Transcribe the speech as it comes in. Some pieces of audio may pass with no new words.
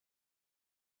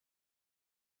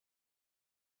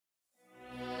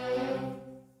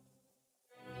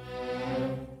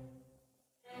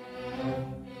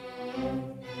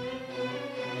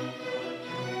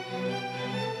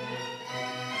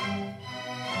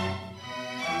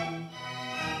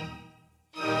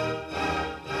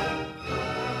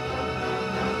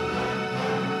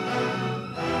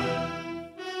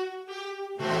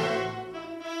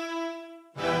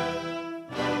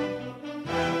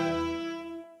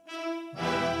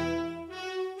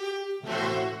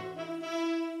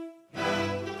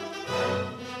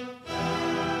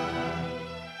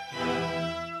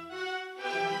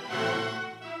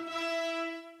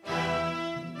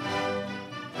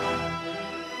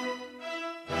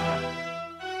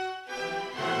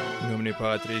nomine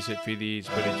Patris et Filii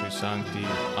Spiritus Sancti.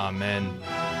 Amen.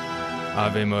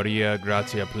 Ave Maria,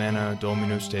 gratia plena,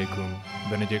 Dominus tecum,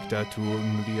 benedicta tu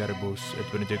in mulieribus, et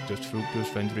benedictus fructus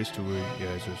ventris tui,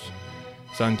 Iesus.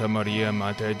 Sancta Maria,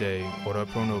 Mater Dei, ora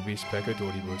pro nobis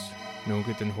peccatoribus, nunc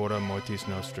et in hora mortis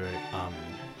nostrae.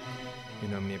 Amen.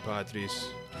 In nomine Patris,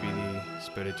 Filii,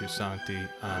 Spiritus Sancti.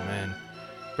 Amen.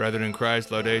 Brethren in Christ,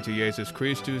 Laudate Jesus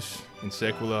Christus, in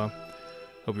secula.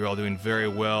 Hope you're all doing very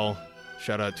well.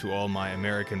 Shout out to all my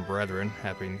American brethren.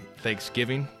 Happy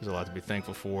Thanksgiving. There's a lot to be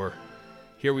thankful for.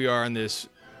 Here we are in this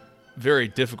very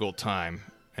difficult time,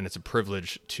 and it's a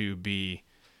privilege to be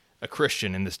a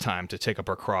Christian in this time, to take up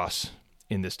our cross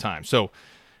in this time. So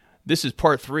this is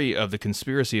part 3 of the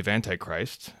Conspiracy of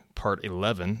Antichrist, part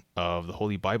 11 of the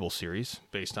Holy Bible series,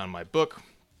 based on my book,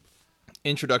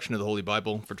 Introduction to the Holy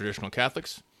Bible for Traditional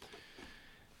Catholics.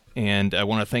 And I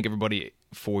want to thank everybody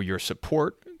for your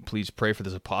support. Please pray for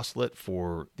this apostolate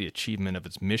for the achievement of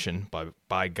its mission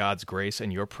by God's grace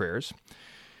and your prayers.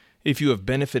 If you have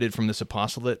benefited from this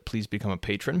apostolate, please become a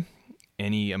patron.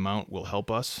 Any amount will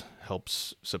help us,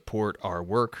 helps support our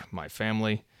work, my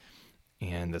family,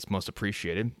 and that's most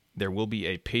appreciated. There will be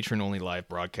a patron-only live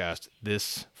broadcast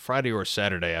this Friday or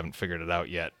Saturday. I haven't figured it out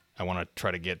yet. I want to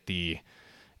try to get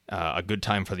a good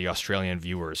time for the Australian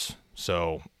viewers.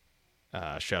 So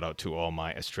shout out to all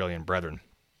my Australian brethren.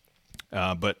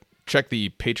 But check the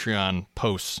Patreon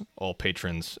posts, all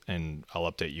patrons, and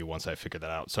I'll update you once I figure that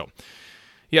out. So,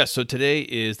 so today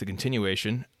is the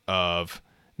continuation of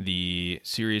the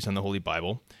series on the Holy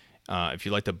Bible. If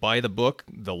you'd like to buy the book,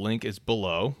 the link is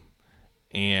below,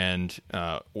 and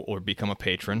or become a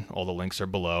patron. All the links are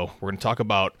below. We're going to talk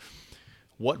about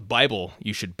what Bible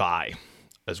you should buy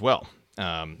as well.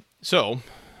 So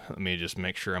let me just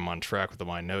make sure I'm on track with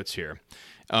my notes here.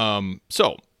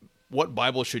 What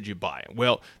Bible should you buy?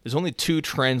 Well, there's only 2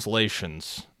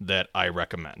 translations that I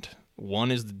recommend.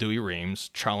 One is the Douay-Rheims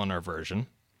Challoner version.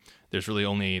 There's really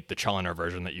only the Challoner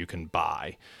version that you can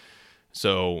buy.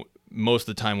 So most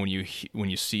of the time when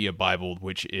you see a Bible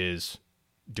which is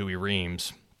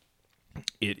Douay-Rheims,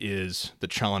 it is the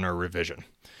Challoner revision.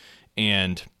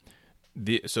 And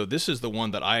so this is the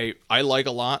one that I like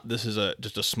a lot. This is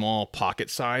just a small pocket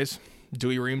size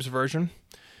Douay-Rheims version.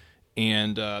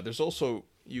 And there's also,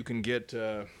 you can get,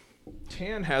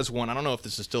 TAN has one. I don't know if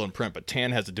this is still in print, but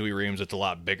TAN has a Douay-Rheims. It's a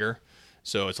lot bigger,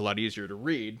 so it's a lot easier to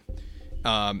read.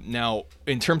 Now,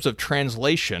 in terms of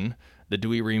translation, the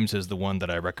Douay-Rheims is the one that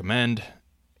I recommend.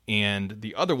 And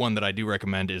the other one that I do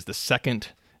recommend is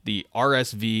the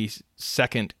RSV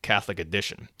Second Catholic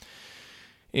Edition.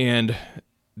 And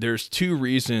there's 2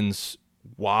 reasons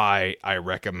why I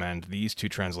recommend these 2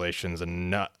 translations,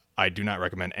 and I do not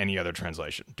recommend any other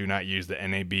translation. Do not use the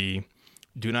NAB.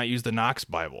 Do not use the Knox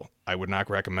Bible. I would not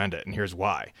recommend it, and here's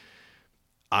why.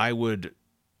 The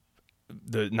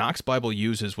Knox Bible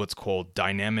uses what's called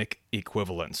dynamic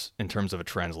equivalence in terms of a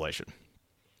translation.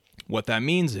 What that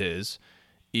means is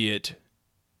it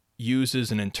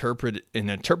uses an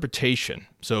interpretation.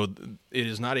 So it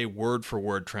is not a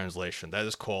word-for-word translation. That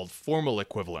is called formal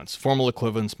equivalence. Formal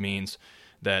equivalence means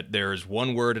that there's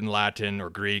one word in Latin or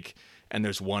Greek, and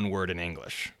there's one word in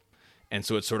English. And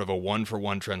so it's sort of a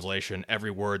one-for-one translation.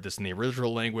 Every word that's in the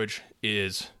original language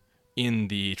is in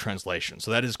the translation.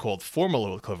 So that is called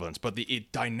formal equivalence. But the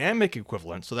dynamic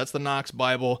equivalence, so that's the Knox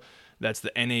Bible, that's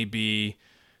the NAB,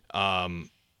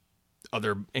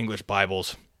 other English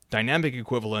Bibles. Dynamic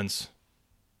equivalence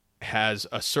has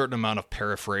a certain amount of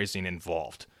paraphrasing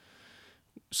involved.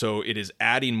 So it is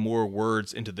adding more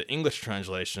words into the English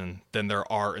translation than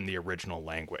there are in the original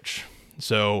language.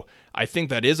 So I think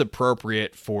that is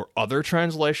appropriate for other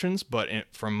translations, but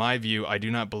from my view, I do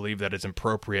not believe that it's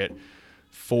appropriate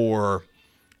for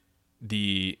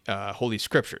the Holy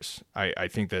Scriptures. I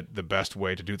think that the best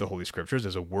way to do the Holy Scriptures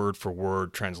is a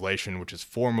word-for-word translation, which is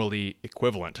formally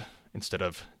equivalent instead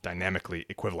of dynamically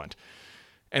equivalent.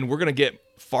 And we're going to get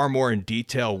far more in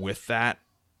detail with that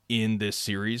in this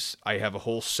series. I have a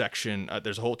whole section,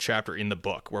 there's a whole chapter in the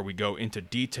book where we go into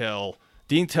detailed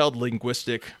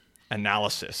linguistic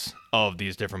analysis of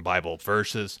these different Bible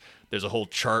verses. There's a whole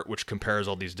chart which compares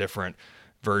all these different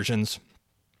versions.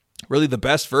 Really, the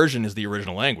best version is the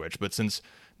original language, but since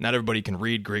not everybody can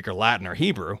read Greek or Latin or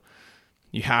Hebrew,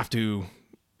 you have to,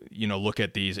 look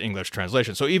at these English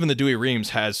translations. So even the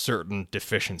Douay-Rheims has certain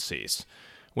deficiencies,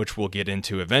 which we'll get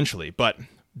into eventually. But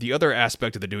the other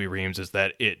aspect of the Douay-Rheims is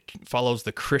that it follows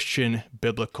the Christian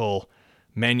biblical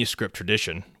manuscript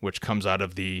tradition, which comes out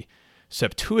of the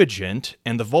Septuagint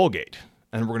and the Vulgate.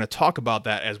 And we're going to talk about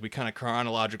that as we kind of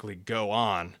chronologically go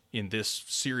on in this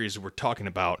series we're talking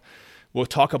about. We'll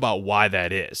talk about why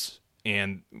that is.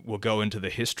 and we'll go into the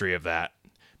history of that,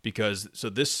 because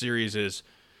this series is,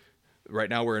 right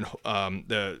now we're in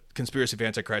the Conspiracy of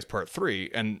Antichrist Part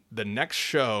 3, and the next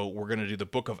show we're going to do the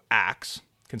Book of Acts,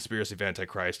 Conspiracy of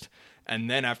Antichrist, and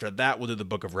then after that we'll do the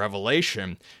Book of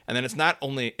Revelation, and then it's not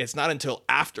until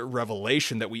after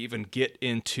Revelation that we even get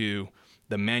into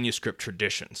the manuscript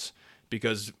traditions,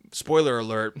 because, spoiler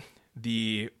alert,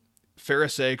 the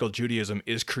Pharisaical Judaism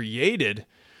is created,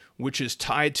 which is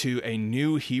tied to a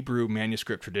new Hebrew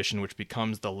manuscript tradition, which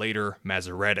becomes the later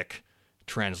Masoretic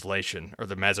translation, or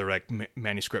the Masoretic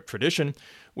manuscript tradition,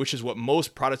 which is what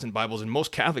most Protestant Bibles and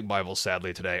most Catholic Bibles,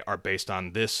 sadly, today are based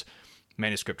on, this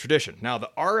manuscript tradition. Now, the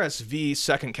RSV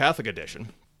Second Catholic Edition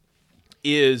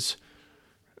is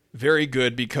very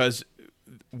good because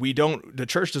the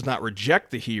church does not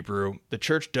reject the Hebrew. The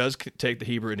church does take the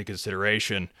Hebrew into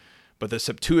consideration, but the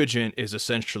Septuagint is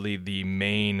essentially the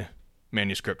main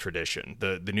manuscript tradition.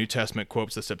 The New Testament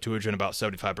quotes the Septuagint about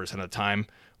 75% of the time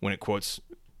when it quotes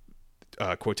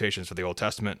quotations for the Old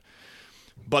Testament.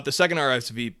 But the second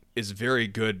RSV is very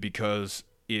good because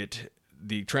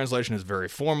the translation is very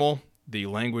formal. The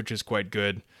language is quite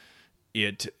good.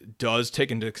 It does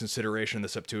take into consideration the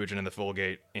Septuagint and the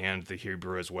Vulgate and the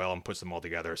Hebrew as well, and puts them all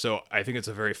together. So I think it's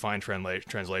a very fine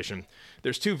translation.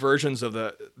 There's two versions of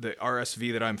the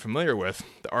RSV that I'm familiar with.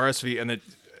 The RSV, and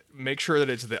make sure that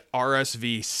it's the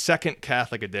RSV Second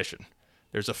Catholic Edition.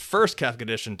 There's a First Catholic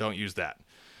Edition. Don't use that.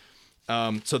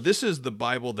 So this is the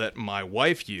Bible that my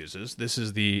wife uses. This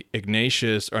is the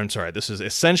this is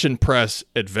Ascension Press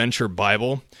Adventure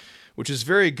Bible, which is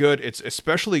very good. It's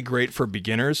especially great for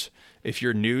beginners. If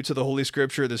you're new to the Holy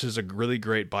Scripture, this is a really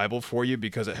great Bible for you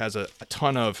because it has a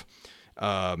ton of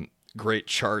great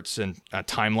charts and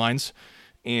timelines.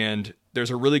 And there's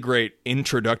a really great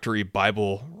introductory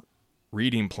Bible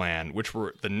reading plan, which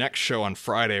the next show on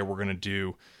Friday, we're going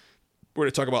to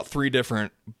talk about 3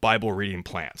 different Bible reading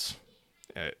plans.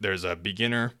 There's a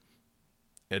beginner,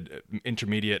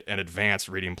 intermediate, and advanced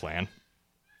reading plan.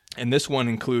 And this one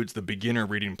includes the beginner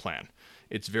reading plan.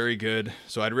 It's very good.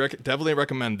 So I'd definitely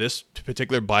recommend this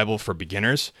particular Bible for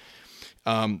beginners.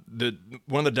 One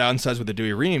of the downsides with the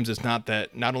Douay-Rheims is not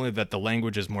only that the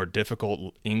language is more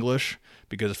difficult, English,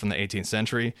 because it's from the 18th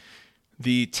century,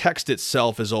 the text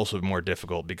itself is also more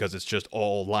difficult because it's just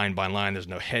all line by line. There's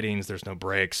no headings, there's no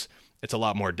breaks. It's a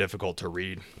lot more difficult to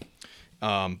read.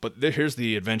 But here's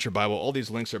the Adventure Bible. All these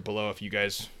links are below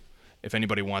if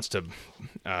anybody wants to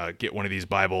get one of these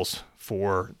Bibles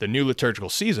for the new liturgical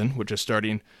season, which is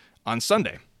starting on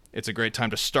Sunday. It's a great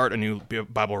time to start a new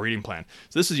Bible reading plan.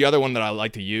 So this is the other one that I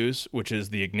like to use, which is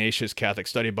the Ignatius Catholic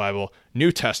Study Bible,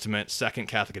 New Testament, Second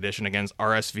Catholic Edition, again,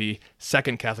 RSV,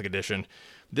 Second Catholic Edition.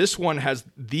 This one has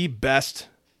the best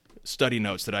study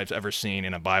notes that I've ever seen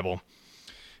in a Bible.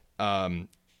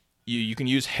 You can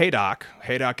use Haydock.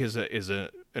 Haydock is the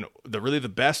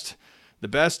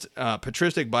best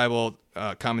patristic Bible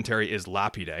commentary is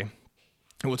Lapide.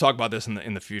 And we'll talk about this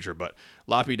in the future, but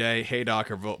Lapide, Haydock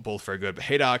are both very good. But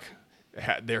Haydock,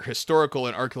 their historical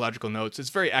and archaeological notes, it's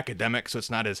very academic, so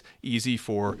it's not as easy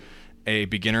for a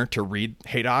beginner to read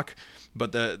Haydock.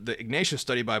 But the Ignatius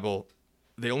Study Bible,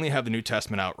 they only have the New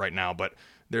Testament out right now, but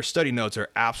their study notes are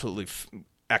absolutely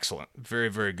excellent. Very,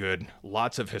 very good.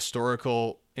 Lots of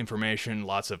historical information,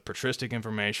 lots of patristic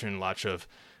information, lots of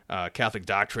Catholic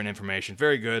doctrine information.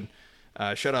 Very good.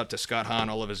 Shout out to Scott Hahn,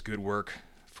 all of his good work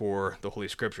for the Holy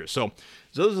Scriptures. So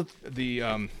those are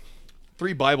the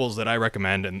 3 Bibles that I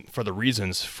recommend, and for the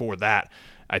reasons for that,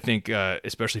 I think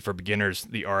especially for beginners,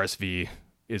 the RSV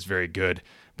is very good.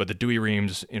 But the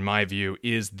Douay-Rheims, in my view,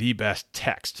 is the best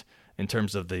text in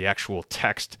terms of the actual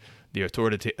text, the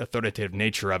authoritative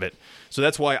nature of it. So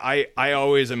that's why I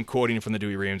always am quoting from the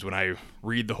Douay-Rheims when I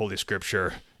read the Holy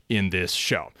Scripture in this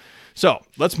show. So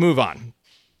let's move on.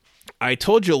 I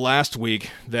told you last week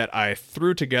that I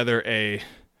threw together a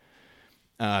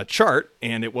chart,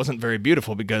 and it wasn't very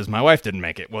beautiful because my wife didn't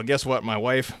make it. Well, guess what? My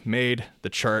wife made the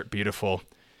chart beautiful.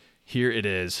 Here it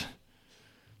is.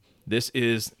 This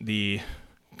is the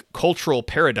cultural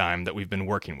paradigm that we've been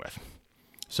working with.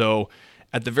 So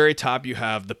at the very top, you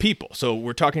have the people. So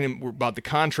we're talking about the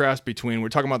contrast between, we're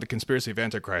talking about the conspiracy of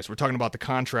Antichrist. We're talking about the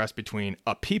contrast between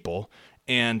a people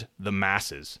and the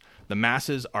masses. The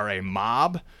masses are a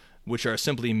mob, which are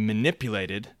simply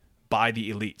manipulated by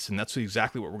the elites. And that's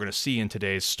exactly what we're going to see in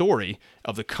today's story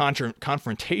of the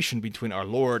confrontation between our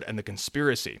Lord and the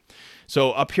conspiracy.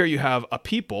 So up here you have a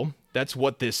people. That's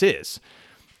what this is.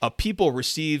 A people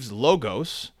receives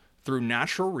logos through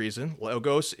natural reason.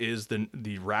 Logos is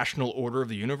the rational order of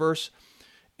the universe.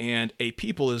 And a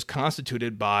people is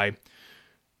constituted by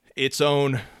its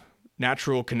own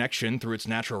natural connection through its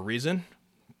natural reason,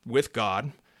 with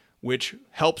God, which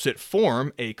helps it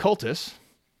form a cultus,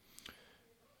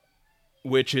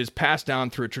 which is passed down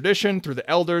through tradition, through the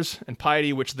elders and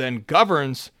piety, which then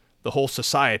governs the whole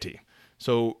society.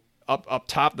 So up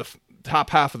top, the top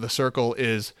half of the circle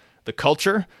is the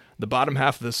culture. The bottom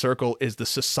half of the circle is the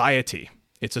society.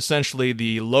 It's essentially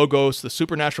the logos, the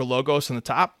supernatural logos on the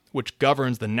top, which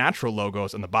governs the natural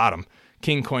logos on the bottom.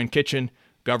 King, coin, kitchen,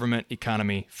 government,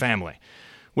 economy, family.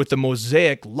 With the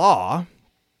Mosaic law,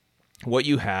 what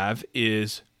you have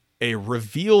is a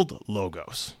revealed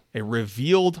logos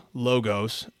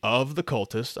of the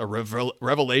cultist, a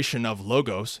revelation of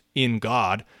logos in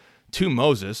God to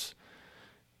Moses,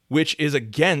 which is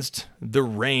against the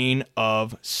reign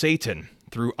of Satan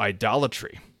through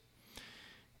idolatry.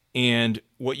 And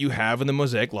what you have in the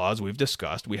Mosaic laws, we've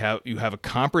discussed, you have a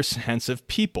comprehensive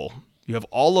people. You have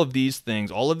all of these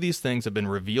things have been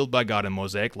revealed by God in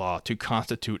Mosaic law to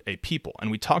constitute a people. And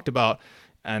we talked about,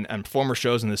 and former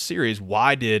shows in this series,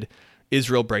 why did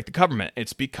Israel break the covenant?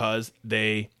 It's because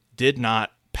they did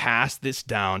not pass this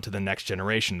down to the next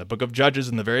generation. The book of Judges,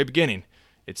 in the very beginning,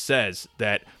 it says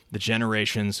that the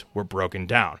generations were broken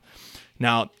down.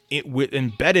 Now,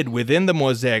 embedded within the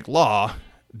Mosaic law,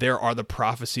 there are the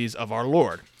prophecies of our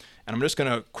Lord. And I'm just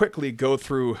going to quickly go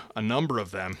through a number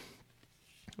of them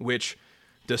which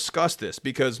discuss this,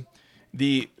 because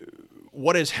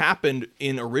what has happened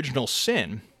in original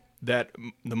sin that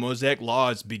the Mosaic law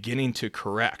is beginning to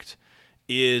correct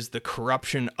is the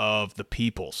corruption of the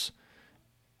peoples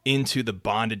into the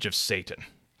bondage of Satan.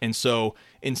 And so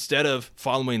instead of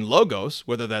following logos,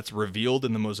 whether that's revealed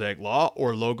in the Mosaic law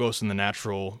or logos in the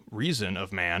natural reason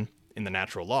of man in the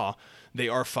natural law, they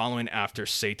are following after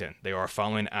Satan. They are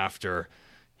following after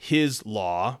his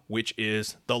law, which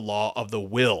is the law of the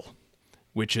will,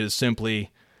 which is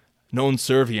simply non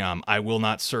serviam, I will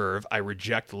not serve, I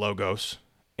reject logos,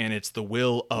 and it's the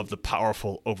will of the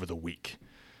powerful over the weak.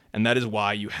 And that is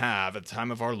why you have, at the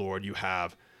time of our Lord, you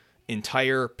have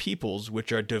entire peoples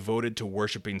which are devoted to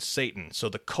worshiping Satan. So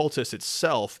the cultus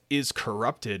itself is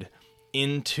corrupted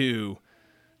into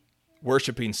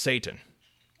worshiping Satan,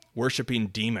 worshiping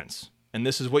demons. And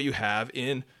this is what you have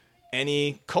in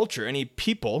any culture, any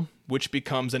people, which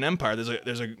becomes an empire.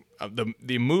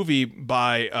 The movie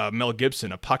by Mel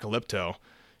Gibson, Apocalypto,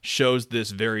 shows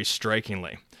this very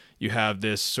strikingly. You have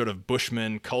this sort of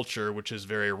Bushman culture, which is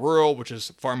very rural, which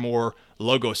is far more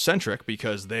logocentric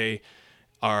because they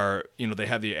are, they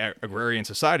have the agrarian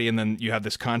society, and then you have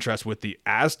this contrast with the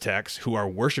Aztecs who are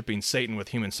worshiping Satan with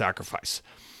human sacrifice.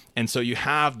 And so you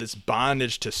have this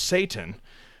bondage to Satan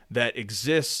that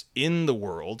exists in the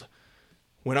world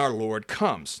when our Lord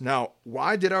comes. Now,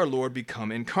 why did our Lord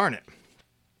become incarnate?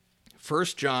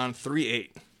 1 John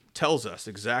 3:8 tells us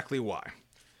exactly why.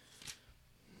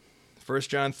 1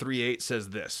 John 3:8 says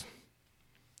this.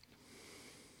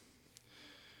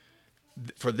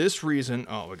 For this reason,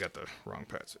 we got the wrong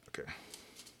passage. Okay.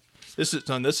 This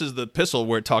is the epistle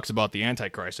where it talks about the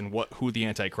Antichrist and who the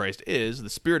Antichrist is, the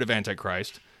spirit of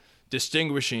Antichrist,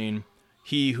 distinguishing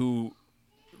he who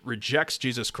rejects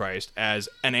Jesus Christ as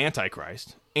an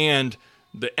Antichrist and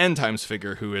the end times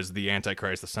figure who is the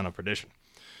Antichrist, the son of perdition.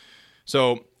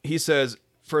 So he says,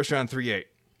 1 John 3:8,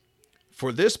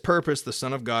 for this purpose the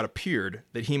Son of God appeared,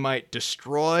 that he might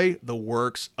destroy the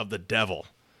works of the devil.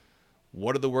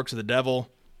 What are the works of the devil?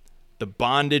 The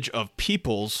bondage of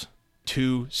peoples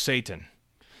to Satan.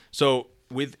 So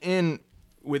within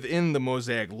the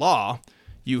Mosaic law,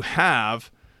 you have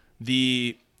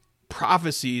the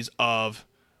prophecies of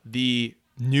the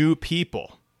new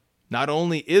people, not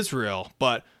only Israel,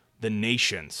 but the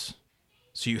nations.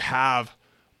 So you have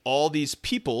all these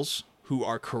peoples who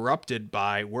are corrupted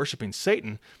by worshiping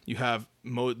Satan. You have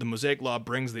the Mosaic law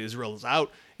brings the Israelites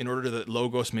out in order that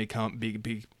Logos may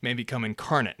become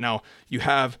incarnate. Now, you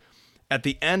have at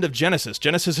the end of Genesis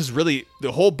is really,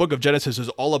 the whole book of Genesis is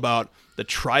all about the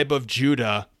tribe of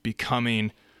Judah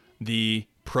becoming the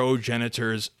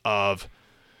progenitors of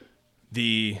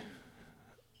the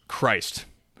Christ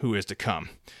who is to come.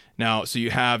 Now, so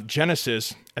you have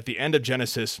Genesis, at the end of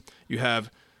Genesis, you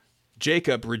have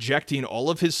Jacob rejecting all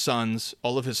of his sons,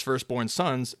 all of his firstborn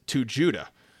sons, to Judah.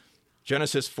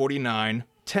 Genesis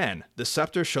 49:10, the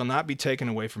scepter shall not be taken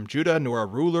away from Judah, nor a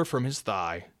ruler from his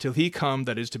thigh, till he come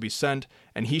that is to be sent,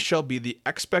 and he shall be the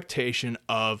expectation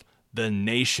of the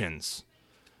nations.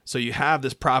 So you have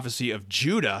this prophecy of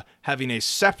Judah having a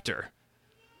scepter.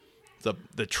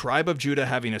 The tribe of Judah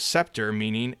having a scepter,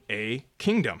 meaning a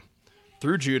kingdom,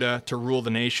 through Judah to rule the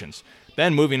nations.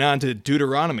 Then moving on to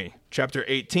Deuteronomy chapter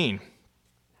 18.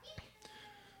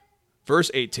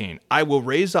 Verse 18, I will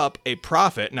raise up a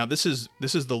prophet. Now this is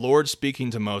the Lord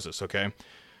speaking to Moses, okay?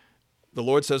 the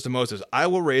Lord says to Moses, I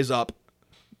will raise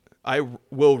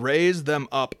them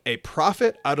up a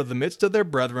prophet out of the midst of their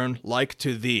brethren, like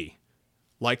to thee.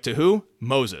 Like to who?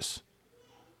 Moses.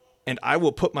 And I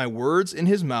will put my words in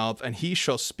his mouth, and he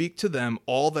shall speak to them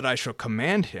all that I shall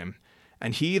command him.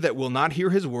 And he that will not hear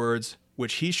his words,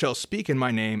 which he shall speak in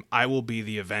my name, I will be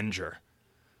the avenger.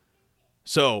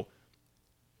 So,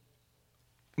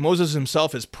 Moses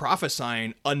himself is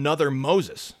prophesying another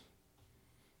Moses.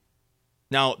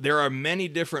 Now, there are many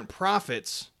different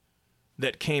prophets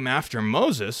that came after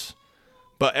Moses,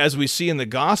 but as we see in the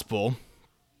gospel,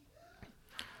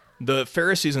 the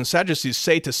Pharisees and Sadducees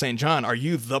say to St. John, are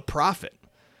you the prophet?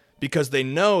 Because they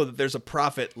know that there's a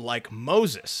prophet like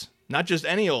Moses, not just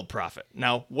any old prophet.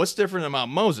 Now, what's different about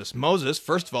Moses? Moses,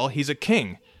 first of all, he's a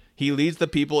king. He leads the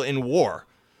people in war.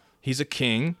 He's a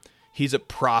king. He's a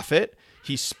prophet.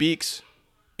 He speaks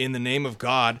in the name of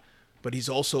God, but he's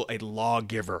also a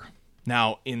lawgiver.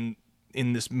 Now, in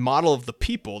this model of the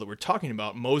people that we're talking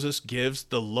about, Moses gives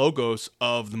the logos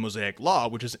of the Mosaic law,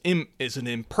 which is an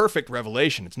imperfect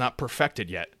revelation. It's not perfected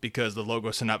yet because the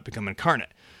logos have not become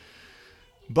incarnate.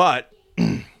 But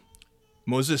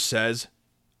Moses says,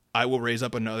 I will raise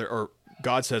up another, or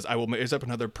God says, I will raise up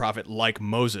another prophet like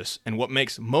Moses. And what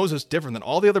makes Moses different than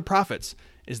all the other prophets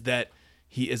is that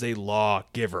he is a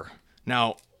lawgiver.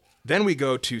 Now, then we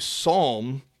go to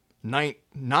Psalm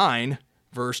 9,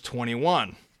 verse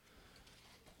 21.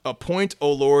 Appoint,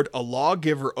 O Lord, a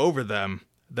lawgiver over them,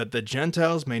 that the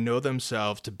Gentiles may know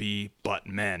themselves to be but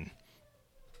men.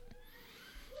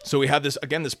 So we have this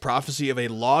prophecy of a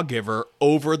lawgiver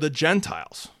over the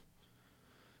Gentiles.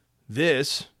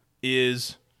 This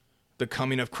is the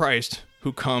coming of Christ,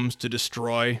 who comes to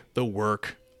destroy the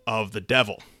work of the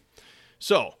devil.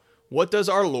 So, what does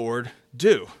our Lord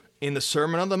do? In the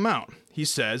Sermon on the Mount, he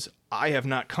says, I have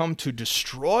not come to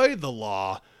destroy the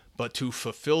law, but to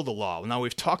fulfill the law. Now,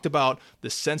 we've talked about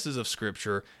the senses of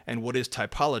Scripture and what is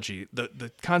typology.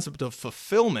 The concept of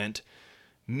fulfillment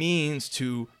means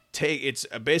to take, it's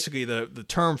basically the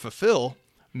term fulfill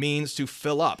means to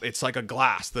fill up. It's like a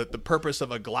glass. The purpose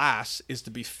of a glass is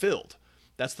to be filled.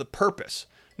 That's the purpose.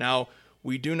 Now,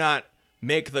 we do not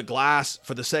make the glass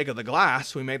for the sake of the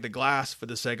glass. We make the glass for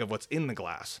the sake of what's in the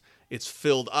glass. It's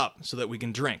filled up so that we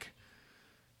can drink.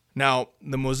 Now,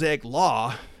 the Mosaic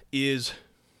law is,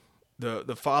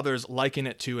 the fathers liken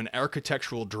it to an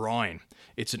architectural drawing.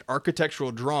 It's an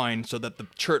architectural drawing so that the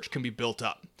church can be built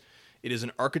up. It is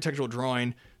an architectural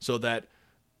drawing so that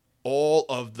all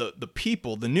of the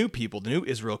people, the new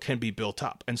Israel, can be built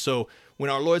up. And so when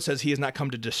our Lord says he has not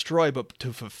come to destroy but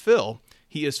to fulfill,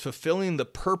 he is fulfilling the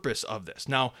purpose of this.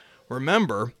 Now,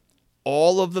 remember,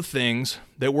 all of the things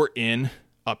that were in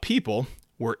a people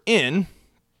were in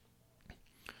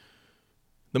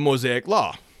the Mosaic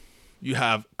law. You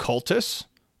have cultus,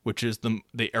 which is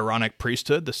the Aaronic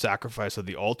priesthood, the sacrifice of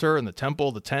the altar and the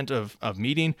temple, the tent of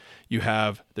meeting. You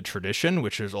have the tradition,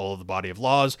 which is all of the body of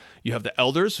laws. You have the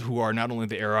elders, who are not only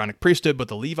the Aaronic priesthood, but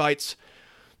the Levites,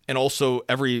 and also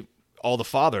all the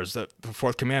fathers, the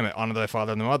fourth commandment, honor thy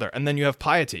father and thy mother. And then you have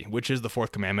piety, which is the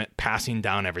fourth commandment, passing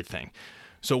down everything.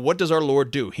 So what does our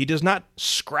Lord do? He does not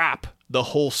scrap the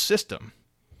whole system.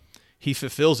 He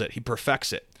fulfills it. He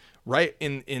perfects it. Right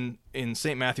in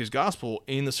St. Matthew's Gospel,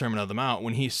 in the Sermon on the Mount,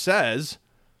 when he says,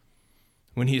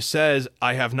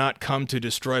 I have not come to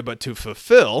destroy but to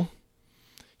fulfill,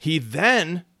 he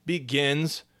then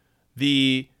begins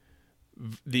the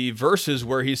verses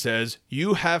where he says,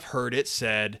 you have heard it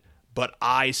said, but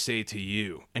I say to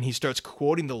you. And he starts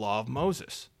quoting the law of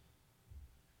Moses.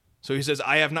 So he says,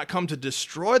 I have not come to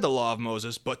destroy the law of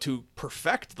Moses, but to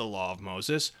perfect the law of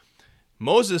Moses.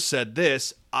 Moses said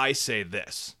this, I say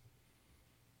this.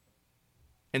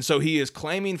 And so he is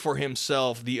claiming for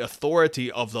himself the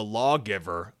authority of the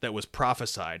lawgiver that was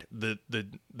prophesied, the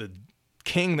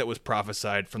king that was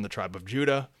prophesied from the tribe of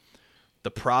Judah,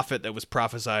 the prophet that was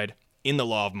prophesied in the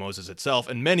law of Moses itself,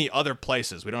 and many other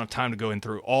places. We don't have time to go in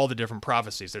through all the different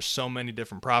prophecies. There's so many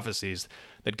different prophecies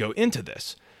that go into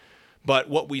this. But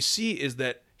what we see is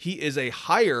that he is a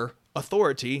higher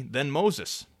authority than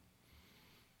Moses.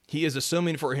 He is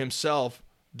assuming for himself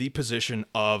the position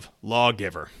of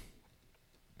lawgiver.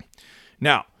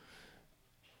 Now,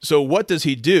 so what does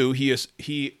he do?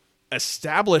 He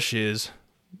establishes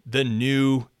the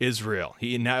new Israel.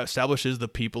 He now establishes the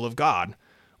people of God,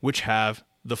 which have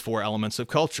the four elements of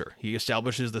culture. He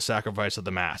establishes the sacrifice of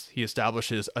the Mass. He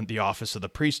establishes the office of the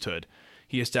priesthood.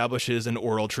 He establishes an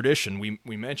oral tradition.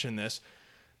 We mentioned this.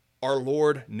 Our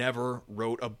Lord never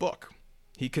wrote a book.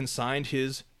 He consigned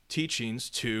his teachings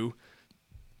to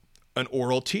an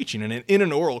oral teaching. And in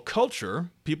an oral culture,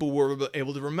 people were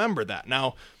able to remember that.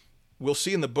 Now, we'll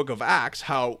see in the book of Acts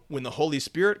how when the Holy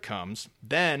Spirit comes,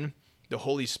 then the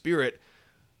Holy Spirit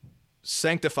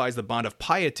sanctifies the bond of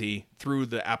piety through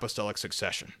the apostolic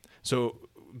succession. So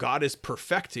God is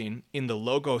perfecting in the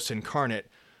Logos incarnate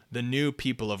the new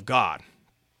people of God.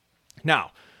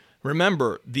 Now,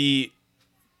 remember,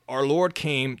 our Lord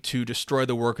came to destroy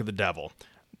the work of the devil.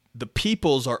 The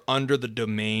peoples are under the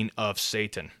domain of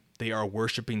Satan. They are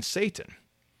worshiping Satan.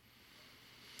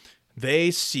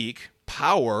 They seek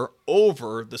power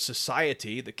over the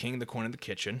society, the king, the queen, and the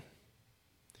kitchen,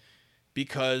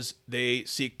 because they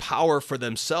seek power for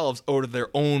themselves over their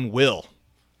own will.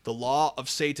 The law of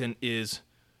Satan is,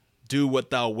 do what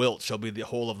thou wilt shall be the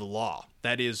whole of the law.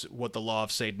 That is what the law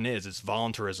of Satan is. It's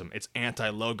voluntarism. It's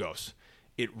anti-logos.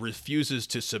 It refuses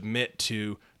to submit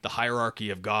to the hierarchy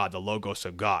of God, the logos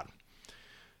of God.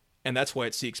 And that's why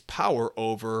it seeks power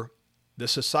over the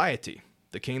society,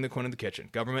 the king, the queen, and the kitchen,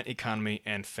 government, economy,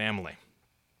 and family.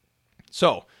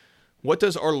 So, what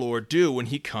does our Lord do when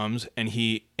he comes and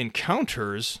he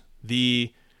encounters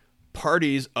the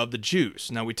parties of the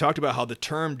Jews? Now, we talked about how the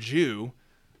term Jew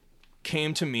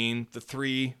came to mean the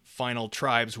three final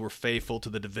tribes who were faithful to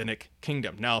the Davidic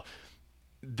kingdom. Now,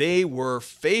 they were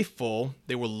faithful,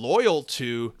 they were loyal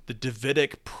to the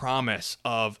Davidic promise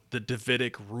of the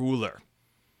Davidic ruler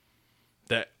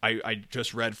that I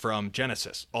just read from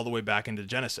Genesis, all the way back into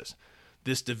Genesis.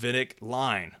 This Davidic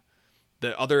line.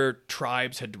 The other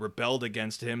tribes had rebelled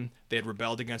against him. They had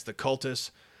rebelled against the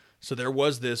cultists. So there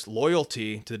was this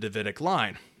loyalty to the Davidic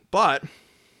line. But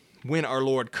when our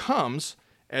Lord comes,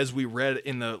 as we read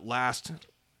in the last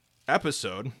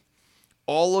episode,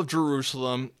 all of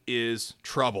Jerusalem is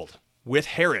troubled with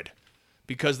Herod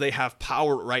because they have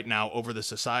power right now over the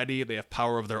society. They have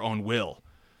power of their own will.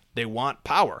 They want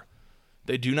power.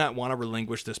 They do not want to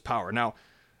relinquish this power. Now,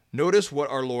 notice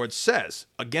what our Lord says.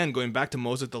 Again, going back to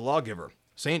Moses the lawgiver,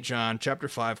 St. John chapter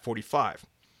 5:45.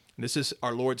 This is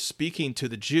our Lord speaking to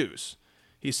the Jews.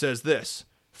 He says this,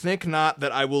 "Think not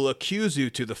that I will accuse you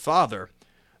to the Father.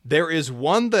 There is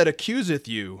one that accuseth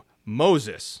you,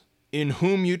 Moses, in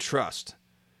whom you trust.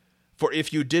 For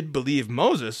if you did believe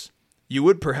Moses, you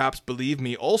would perhaps believe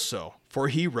me also, for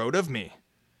he wrote of me.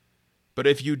 But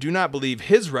if you do not believe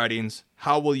his writings,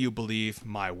 how will you believe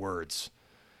my words?"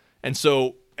 And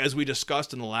so, as we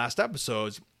discussed in the last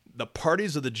episodes, the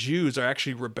parties of the Jews are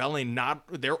actually rebelling,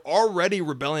 they're already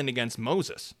rebelling against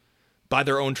Moses by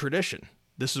their own tradition.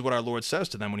 This is what our Lord says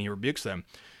to them when he rebukes them.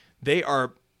 They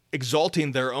are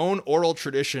exalting their own oral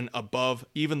tradition above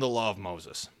even the law of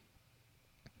Moses.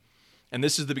 And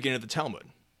this is the beginning of the Talmud,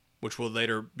 which will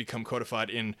later become codified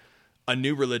in a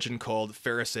new religion called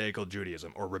Pharisaical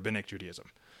Judaism or Rabbinic Judaism,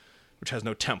 which has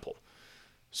no temple.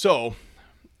 So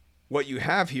what you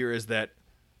have here is that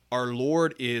our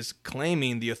Lord is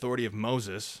claiming the authority of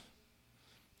Moses,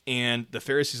 and the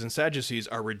Pharisees and Sadducees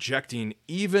are rejecting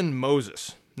even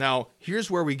Moses. Now, here's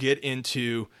where we get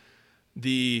into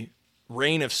the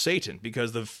reign of Satan,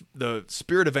 because the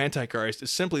spirit of Antichrist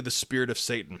is simply the spirit of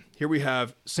Satan. Here we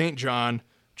have St. John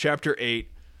chapter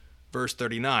 8, verse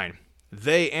 39.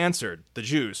 They answered, the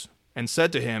Jews, and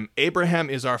said to him, "Abraham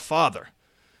is our father."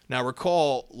 Now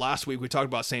recall, last week we talked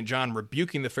about St. John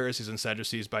rebuking the Pharisees and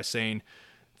Sadducees by saying,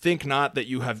 "Think not that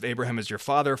you have Abraham as your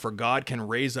father, for God can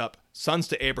raise up sons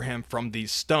to Abraham from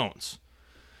these stones."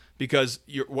 Because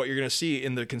what you're going to see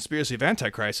in the conspiracy of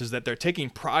Antichrist is that they're taking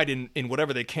pride in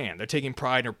whatever they can. They're taking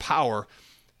pride or power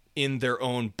in their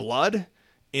own blood,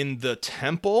 in the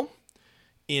temple,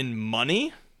 in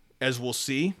money, as we'll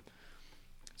see.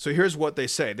 So here's what they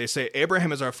say. They say,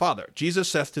 "Abraham is our father." Jesus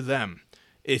saith to them,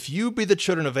 "If you be the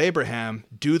children of Abraham,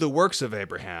 do the works of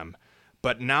Abraham.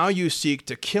 But now you seek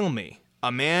to kill me,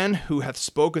 a man who hath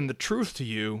spoken the truth to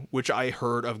you, which I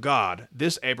heard of God.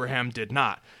 This Abraham did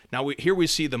not." Now here we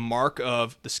see the mark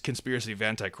of this conspiracy of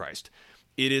Antichrist.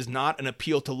 It is not an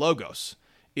appeal to logos.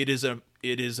 It is an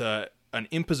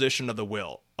imposition of the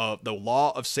will. The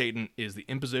law of Satan is the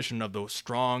imposition of the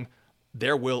strong,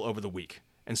 their will over the weak.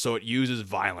 And so it uses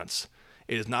violence.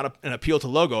 It is not an appeal to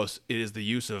logos. It is the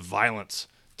use of violence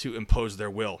to impose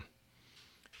their will.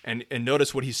 And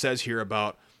notice what he says here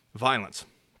about violence.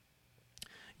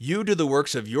 "You do the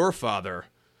works of your father.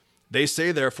 They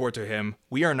say therefore to him,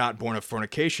 We are not born of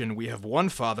fornication. We have one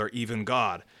Father, even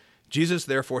God. Jesus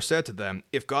therefore said to them,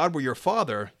 If God were your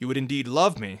Father, you would indeed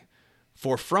love me.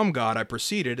 For from God I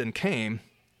proceeded and came.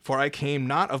 For I came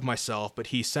not of myself, but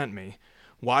he sent me.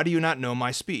 Why do you not know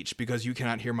my speech? Because you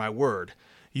cannot hear my word.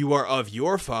 You are of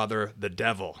your father, the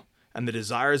devil, and the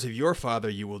desires of your father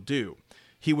you will do.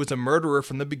 He was a murderer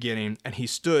from the beginning, and he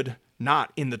stood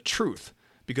not in the truth,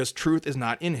 because truth is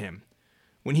not in him.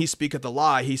 When he speaketh a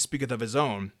lie, he speaketh of his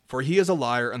own, for he is a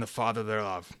liar and the father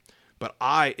thereof. But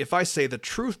if I say the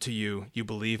truth to you, you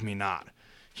believe me not.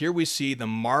 Here we see the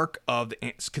mark of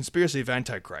the conspiracy of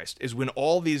Antichrist is when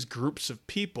all these groups of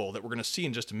people that we're going to see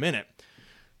in just a minute,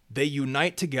 they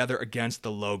unite together against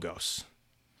the Logos.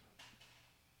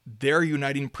 Their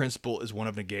uniting principle is one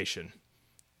of negation.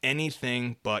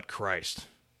 Anything but Christ.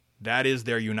 That is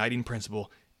their uniting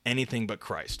principle, anything but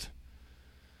Christ.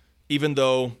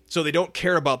 So they don't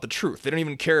care about the truth. They don't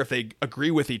even care if they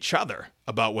agree with each other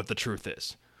about what the truth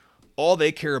is. All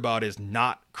they care about is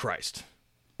not Christ.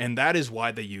 And that is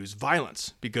why they use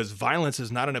violence, because violence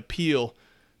is not an appeal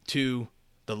to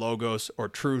the Logos or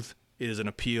truth. It is an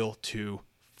appeal to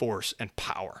force and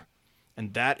power.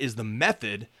 And that is the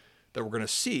method that we're going to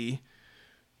see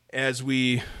as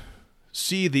we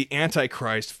see the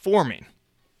Antichrist forming.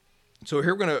 So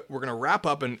here we're going to wrap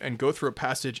up and go through a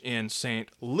passage in St.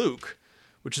 Luke,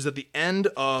 which is at the end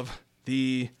of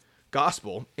the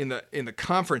gospel in the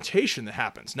confrontation that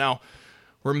happens. Now,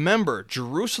 remember,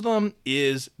 Jerusalem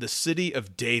is the city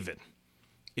of David.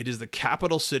 It is the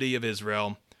capital city of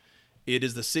Israel. It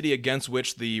is the city against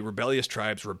which the rebellious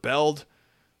tribes rebelled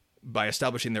by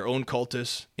establishing their own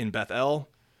cultus in Bethel.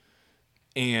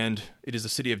 And it is the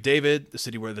city of David, the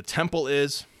city where the temple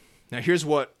is. Now, here's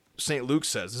what St. Luke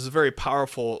says. This is a very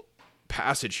powerful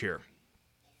passage here.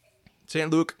 St.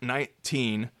 Luke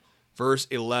 19, verse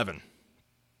 11.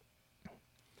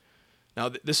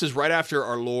 Now, this is right after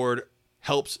our Lord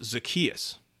helps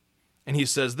Zacchaeus. And he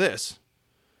says this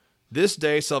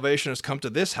day salvation has come to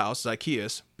this house,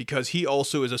 Zacchaeus, because he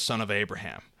also is a son of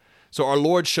Abraham. So our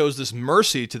Lord shows this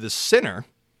mercy to this sinner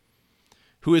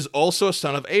who is also a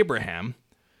son of Abraham.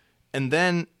 And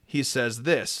then he says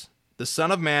this, the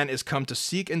Son of Man is come to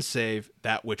seek and save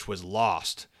that which was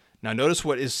lost. Now notice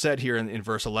what is said here in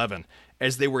verse 11.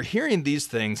 As they were hearing these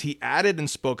things, he added and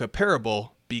spoke a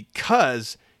parable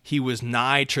because he was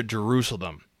nigh to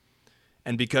Jerusalem,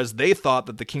 and because they thought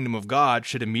that the kingdom of God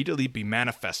should immediately be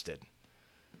manifested.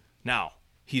 Now,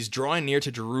 he's drawing near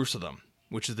to Jerusalem,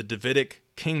 which is the Davidic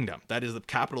kingdom. That is the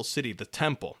capital city, the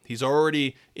temple. He's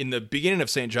already, in the beginning of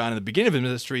St. John, in the beginning of his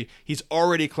ministry, he's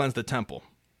already cleansed the temple.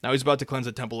 Now he's about to cleanse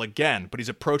the temple again, but he's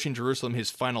approaching Jerusalem,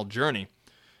 his final journey.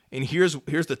 And here's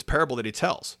the parable that he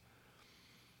tells.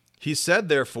 He said,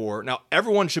 therefore, now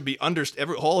everyone should be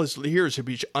all his hearers should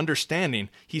be understanding.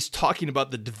 He's talking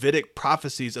about the Davidic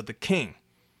prophecies of the king.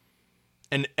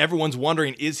 And everyone's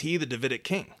wondering, is he the Davidic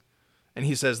king? And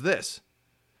he says this,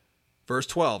 verse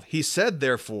 12, he said,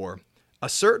 therefore, a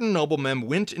certain nobleman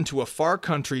went into a far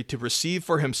country to receive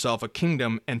for himself a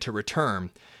kingdom and to return.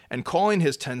 And calling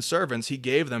his 10 servants, he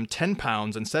gave them 10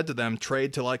 pounds and said to them,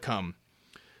 trade till I come.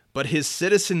 But his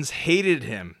citizens hated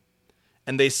him,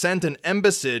 and they sent an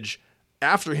embassage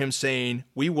after him, saying,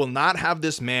 we will not have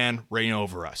this man reign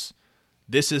over us.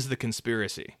 This is the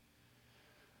conspiracy.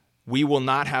 We will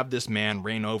not have this man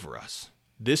reign over us.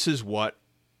 This is what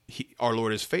our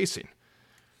Lord is facing.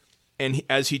 And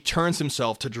as he turns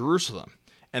himself to Jerusalem,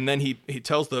 and then he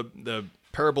tells the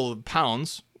parable of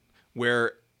pounds,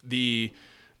 where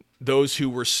those who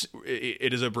were,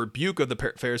 it is a rebuke of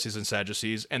the Pharisees and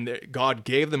Sadducees, and God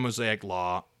gave the Mosaic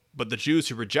law, but the Jews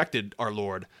who rejected our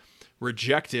Lord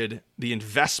rejected the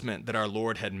investment that our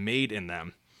Lord had made in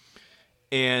them.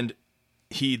 And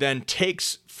he then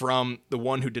takes from the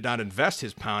one who did not invest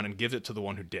his pound and gives it to the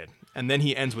one who did. And then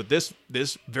he ends with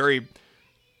this very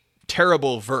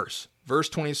terrible verse, verse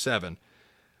 27.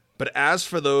 But as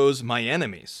for those my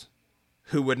enemies,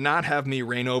 who would not have me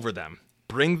reign over them,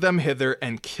 bring them hither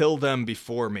and kill them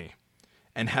before me.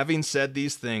 And having said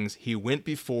these things, he went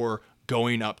before,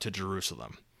 going up to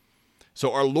Jerusalem.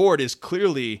 So our Lord is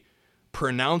clearly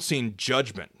pronouncing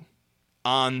judgment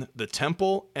on the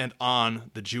temple and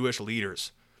on the Jewish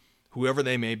leaders, whoever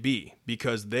they may be,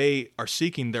 because they are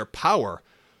seeking their power.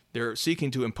 They're seeking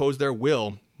to impose their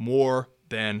will more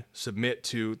than submit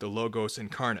to the Logos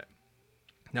incarnate.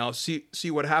 Now see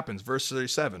what happens. Verse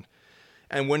 37.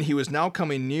 And when he was now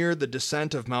coming near the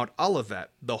descent of Mount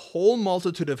Olivet, the whole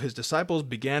multitude of his disciples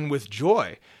began with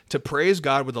joy to praise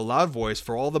God with a loud voice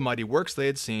for all the mighty works they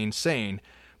had seen, saying,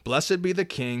 Blessed be the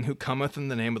King who cometh in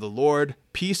the name of the Lord,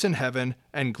 peace in heaven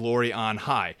and glory on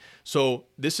high. So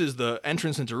this is the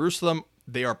entrance in Jerusalem.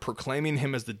 They are proclaiming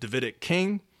him as the Davidic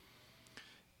king.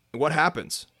 What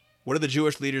happens? What do the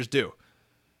Jewish leaders do?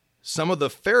 Some of the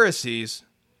Pharisees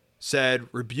said,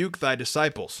 rebuke thy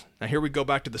disciples. Now here we go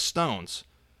back to the stones.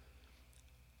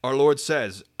 Our Lord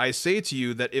says, I say to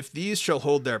you that if these shall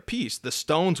hold their peace, the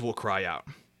stones will cry out.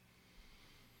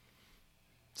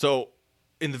 So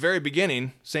in the very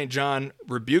beginning, St. John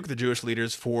rebuked the Jewish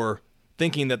leaders for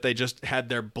thinking that they just had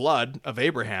their blood of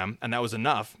Abraham, and that was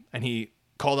enough. And he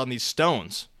called on these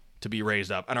stones to be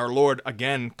raised up. And our Lord,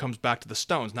 again, comes back to the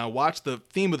stones. Now watch, the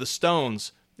theme of the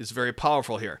stones is very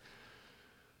powerful here.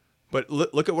 But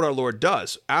look at what our Lord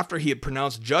does. After he had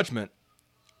pronounced judgment,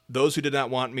 those who did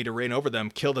not want me to reign over them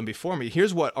killed them before me.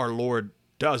 Here's what our Lord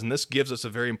does, and this gives us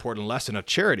a very important lesson of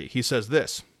charity. He says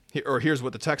this, or here's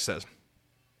what the text says.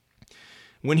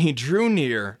 When he drew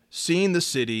near, seeing the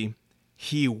city,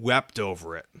 he wept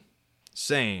over it,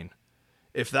 saying,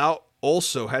 if thou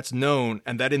also hadst known,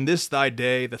 and that in this thy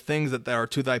day the things that are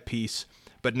to thy peace,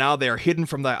 but now they are hidden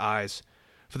from thy eyes.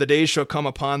 For the days shall come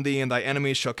upon thee, and thy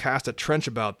enemies shall cast a trench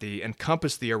about thee, and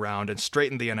compass thee around, and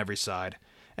straiten thee on every side,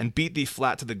 and beat thee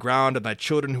flat to the ground, and thy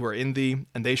children who are in thee,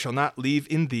 and they shall not leave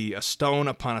in thee a stone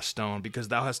upon a stone, because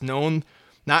thou hast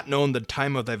not known the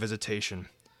time of thy visitation.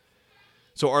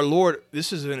 So our Lord,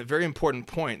 this is a very important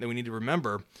point that we need to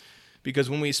remember,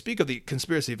 because when we speak of the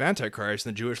conspiracy of Antichrist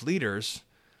and the Jewish leaders,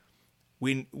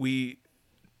 we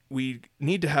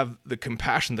need to have the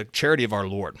compassion, the charity of our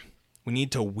Lord. We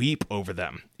need to weep over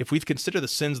them. If we consider the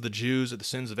sins of the Jews or the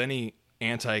sins of any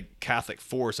anti-Catholic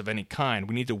force of any kind,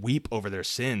 we need to weep over their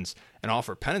sins and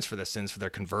offer penance for their sins, for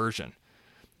their conversion.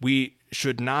 We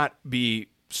should not be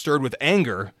stirred with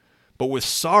anger, but with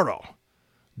sorrow.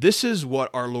 This is what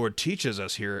our Lord teaches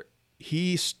us here.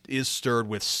 He is stirred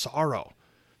with sorrow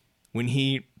when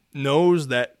he knows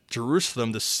that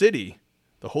Jerusalem, the city,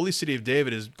 the holy city of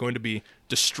David, is going to be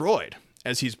destroyed,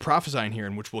 as he's prophesying here,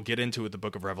 and which we'll get into with the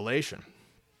book of Revelation.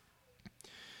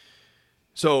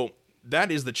 So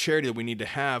that is the charity that we need to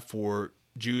have for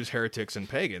Jews, heretics, and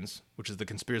pagans, which is the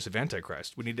conspiracy of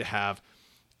Antichrist. We need to have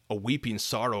a weeping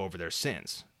sorrow over their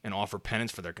sins and offer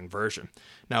penance for their conversion.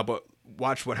 Now, but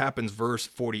watch what happens, verse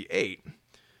 48.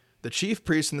 The chief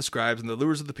priests and the scribes and the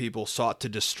rulers of the people sought to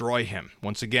destroy him.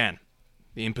 Once again,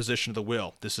 the imposition of the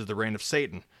will. This is the reign of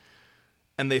Satan.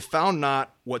 And they found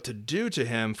not what to do to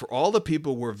him, for all the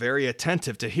people were very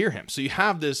attentive to hear him. So you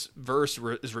have this verse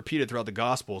is repeated throughout the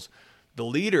Gospels. The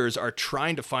leaders are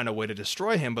trying to find a way to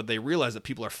destroy him, but they realize that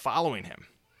people are following him.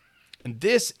 And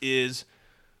this is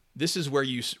where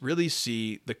you really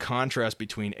see the contrast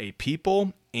between a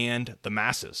people and the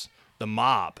masses, the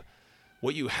mob.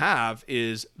 What you have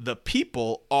is the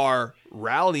people are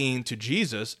rallying to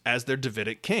Jesus as their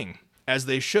Davidic king, as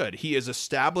they should. He is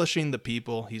establishing the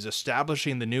people. He's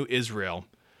establishing the new Israel.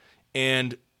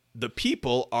 And the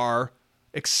people are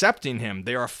accepting him.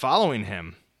 They are following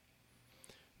him.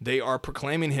 They are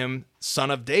proclaiming him Son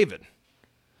of David.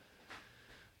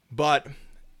 But,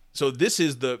 so this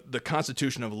is the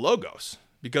constitution of Logos,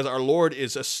 because our Lord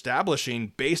is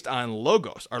establishing based on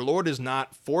Logos. Our Lord is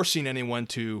not forcing anyone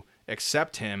to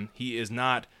accept him. He is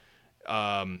not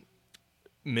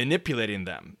manipulating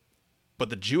them. But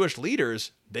the Jewish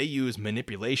leaders, they use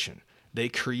manipulation. They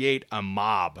create a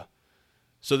mob.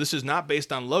 So this is not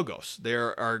based on Logos. They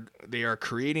are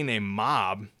creating a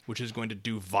mob which is going to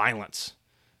do violence.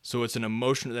 So it's an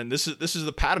emotion, and this is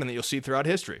the pattern that you'll see throughout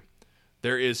history.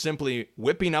 There is simply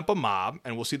whipping up a mob,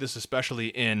 and we'll see this especially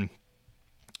in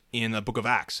the book of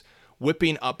Acts,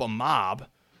 whipping up a mob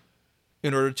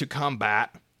in order to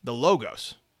combat the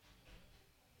Logos.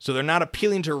 So they're not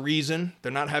appealing to reason.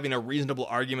 They're not having a reasonable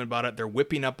argument about it. They're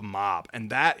whipping up a mob.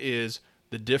 And that is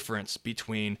the difference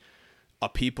between a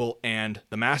people and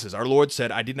the masses. Our Lord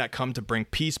said, I did not come to bring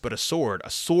peace, but a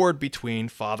sword between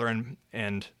father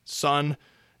and son,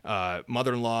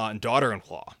 mother-in-law and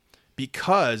daughter-in-law.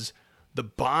 Because the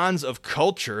bonds of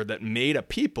culture that made a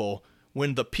people,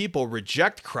 when the people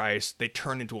reject Christ, they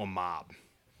turn into a mob.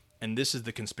 And this is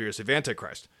the conspiracy of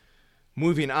Antichrist.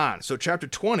 Moving on. So chapter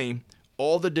 20,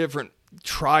 all the different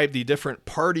the different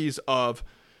parties of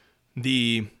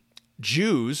the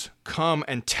Jews come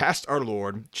and test our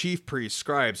Lord. Chief priests,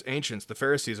 scribes, ancients, the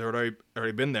Pharisees have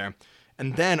already been there.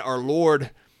 And then our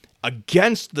Lord,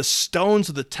 against the stones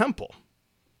of the temple.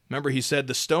 Remember, he said,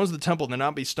 the stones of the temple will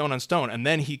not be stone on stone. And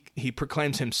then he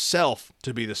proclaims himself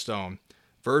to be the stone.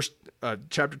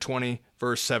 Chapter 20,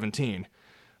 verse 17.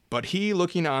 But he,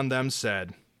 looking on them,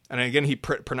 said, and again he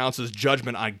pronounces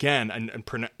judgment again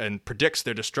and predicts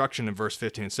their destruction in verse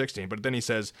 15 and 16. But then he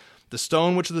says, the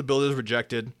stone which the builders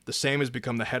rejected, the same has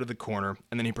become the head of the corner.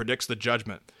 And then he predicts the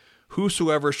judgment.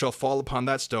 Whosoever shall fall upon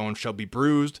that stone shall be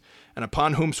bruised, and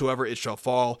upon whomsoever it shall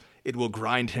fall, it will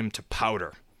grind him to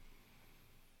powder.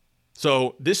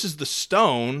 So this is the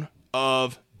stone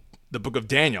of the book of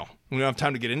Daniel. We don't have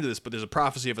time to get into this, but there's a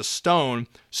prophecy of a stone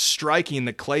striking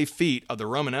the clay feet of the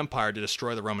Roman Empire to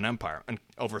destroy the Roman Empire and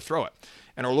overthrow it.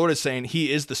 And our Lord is saying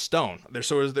he is the stone.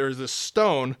 There's this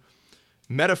stone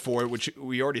metaphor, which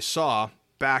we already saw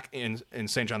back in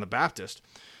St. John the Baptist.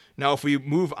 Now, if we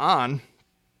move on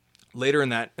later in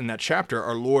that chapter,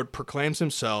 our Lord proclaims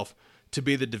himself to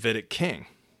be the Davidic king.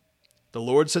 The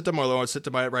Lord said to my Lord, sit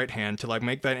to my right hand till I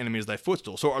make thine enemies thy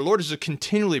footstool. So our Lord is just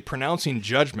continually pronouncing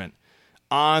judgment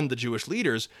on the Jewish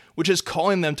leaders, which is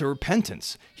calling them to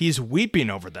repentance. He's weeping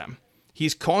over them.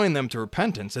 He's calling them to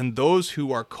repentance, and those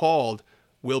who are called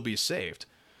will be saved.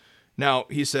 Now,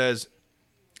 he says,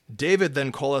 David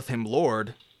then calleth him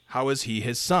Lord. How is he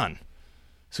his son?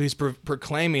 So he's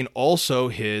proclaiming also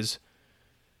his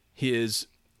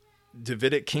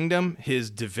Davidic kingdom, his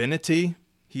divinity.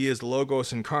 He is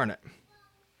Logos incarnate.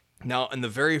 Now, in the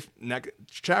very next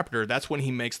chapter, that's when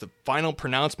he makes the final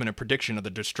pronouncement and prediction of the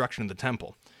destruction of the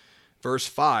temple. Verse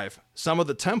 5, some of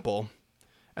the temple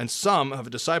and some of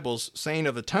the disciples saying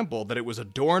of the temple that it was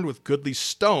adorned with goodly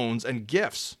stones and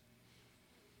gifts.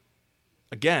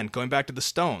 Again, going back to the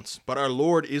stones. But our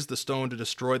Lord is the stone to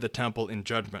destroy the temple in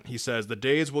judgment. He says, the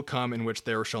days will come in which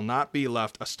there shall not be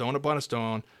left a stone upon a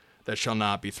stone that shall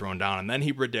not be thrown down. And then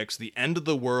he predicts the end of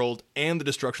the world and the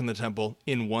destruction of the temple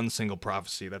in one single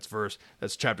prophecy.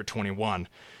 That's chapter 21.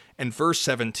 And verse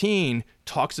 17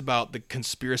 talks about the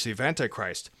conspiracy of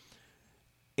Antichrist.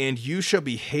 And you shall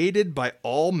be hated by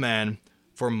all men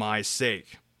for my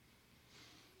sake.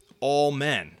 All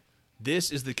men.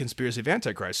 This is the conspiracy of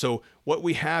Antichrist. So what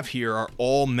we have here are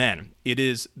all men.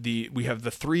 We have the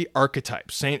three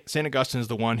archetypes. Saint Augustine is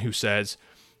the one who says,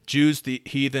 Jews, the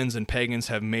heathens, and pagans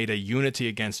have made a unity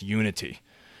against unity.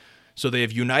 So they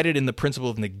have united in the principle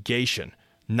of negation,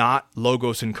 not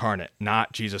Logos incarnate,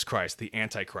 not Jesus Christ, the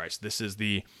Antichrist. This is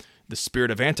the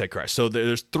spirit of Antichrist. So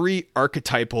there's three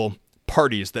archetypal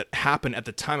parties that happen at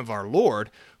the time of our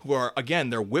Lord, who are, again,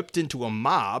 they're whipped into a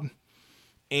mob,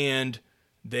 and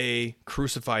they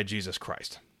crucify Jesus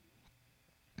Christ.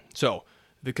 So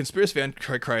the conspiracy of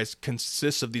Antichrist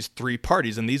consists of these three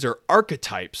parties, and these are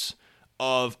archetypes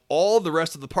of all the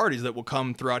rest of the parties that will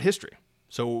come throughout history.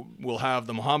 So we'll have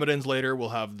the Mohammedans later, we'll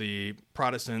have the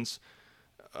Protestants,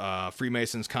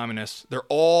 Freemasons, communists. They're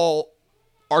all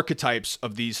archetypes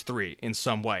of these three in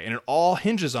some way. And it all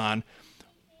hinges on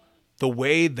the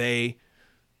way they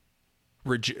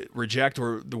reject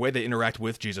or the way they interact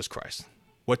with Jesus Christ.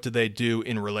 What do they do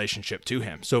in relationship to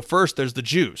him? So first, there's the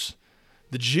Jews.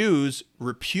 The Jews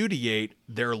repudiate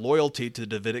their loyalty to the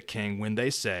Davidic king when they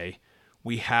say,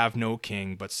 we have no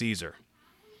king but Caesar.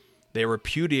 They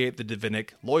repudiate the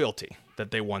Davidic loyalty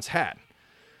that they once had.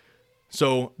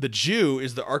 So the Jew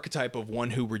is the archetype of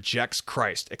one who rejects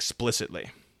Christ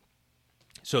explicitly.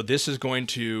 So this is going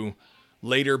to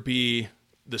later be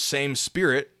the same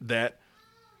spirit that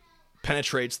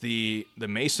penetrates the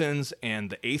Masons and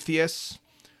the atheists.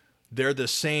 They're the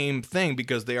same thing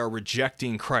because they are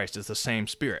rejecting Christ. It's the same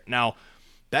spirit. Now,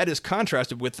 that is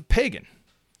contrasted with the pagan.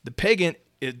 The pagan,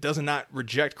 it does not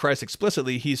reject Christ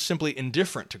explicitly. He's simply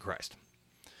indifferent to Christ.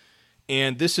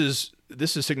 And this is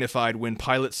signified when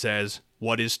Pilate says,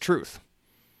 what is truth?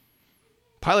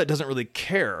 Pilate doesn't really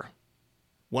care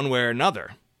one way or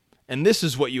another. And this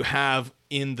is what you have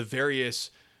in the various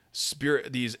spirit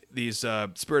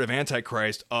of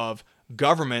Antichrist of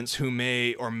governments who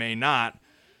may or may not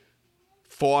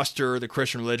foster the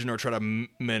Christian religion or try to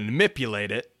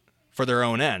manipulate it for their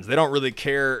own ends. They don't really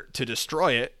care to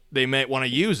destroy it. They may want to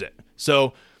use it.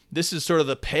 So this is sort of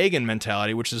the pagan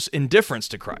mentality, which is indifference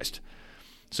to Christ.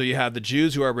 So you have the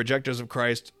Jews who are rejectors of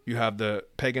Christ, you have the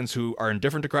pagans who are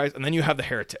indifferent to Christ, and then you have the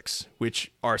heretics,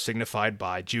 which are signified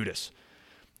by Judas.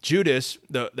 Judas,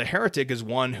 the heretic, is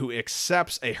one who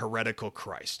accepts a heretical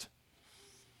Christ.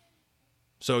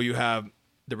 So you have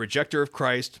the rejecter of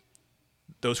Christ,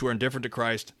 those who are indifferent to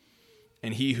Christ,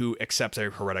 and he who accepts a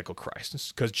heretical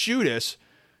Christ. Because Judas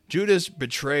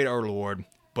betrayed our Lord,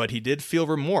 but he did feel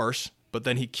remorse, but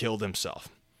then he killed himself.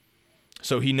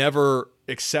 So he never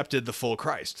accepted the full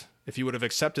Christ. If he would have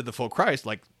accepted the full Christ,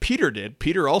 like Peter did,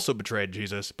 Peter also betrayed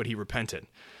Jesus, but he repented.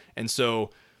 And so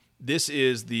this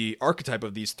is the archetype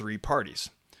of these three parties: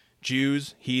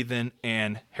 Jews, heathen,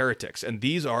 and heretics. And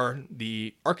these are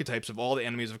the archetypes of all the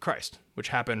enemies of Christ, which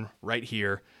happen right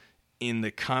here in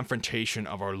the confrontation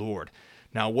of our Lord.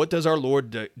 Now, what does our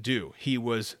Lord do?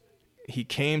 He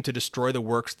came to destroy the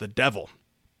works of the devil.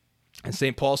 And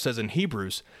St. Paul says in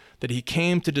Hebrews that he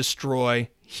came to destroy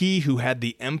he who had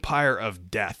the empire of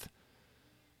death.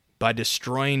 By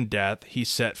destroying death, he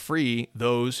set free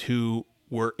those who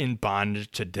were in bondage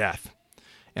to death.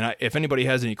 And if anybody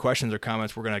has any questions or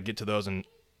comments, we're going to get to those in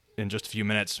just a few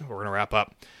minutes. We're going to wrap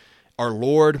up. Our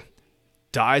Lord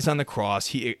dies on the cross.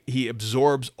 He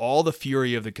absorbs all the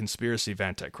fury of the conspiracy of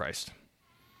Antichrist,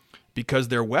 because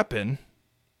their weapon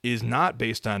is not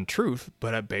based on truth,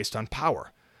 but based on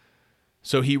power.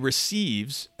 So he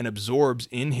receives and absorbs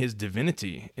in his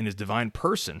divinity, in his divine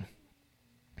person,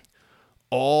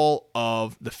 all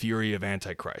of the fury of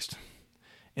Antichrist.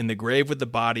 In the grave with the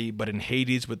body, but in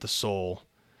Hades with the soul,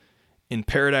 in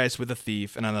paradise with the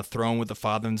thief, and on the throne with the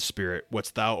Father and the Spirit,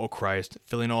 what's thou, O Christ,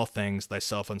 filling all things,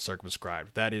 thyself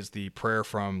uncircumscribed. That is the prayer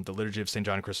from the Liturgy of St.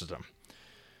 John Chrysostom.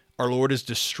 Our Lord is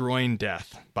destroying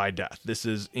death by death. This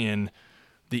is in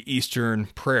the Eastern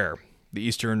prayer, the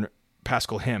Eastern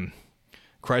Paschal hymn.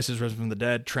 Christ is risen from the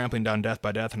dead, trampling down death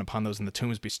by death, and upon those in the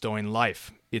tombs bestowing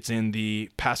life. It's in the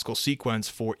Paschal sequence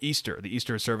for Easter, the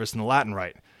Easter service in the Latin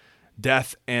Rite.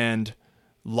 Death and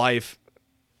life,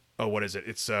 what is it?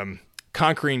 It's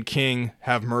conquering King,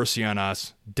 have mercy on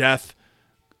us. Death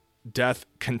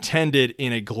contended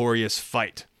in a glorious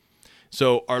fight.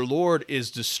 So our Lord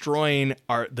is destroying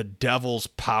the devil's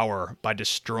power by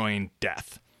destroying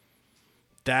death.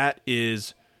 That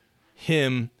is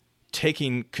him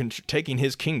taking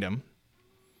his kingdom.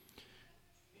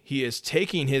 He is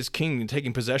taking his kingdom,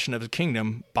 taking possession of his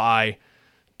kingdom by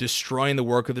destroying the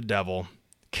work of the devil,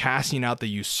 casting out the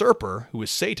usurper, who is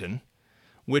Satan,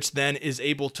 which then is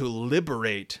able to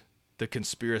liberate the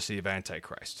conspiracy of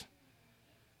Antichrist.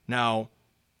 Now,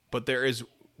 but there is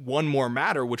one more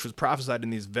matter which was prophesied in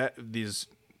these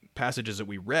passages that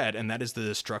we read, and that is the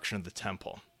destruction of the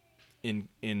temple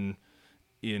in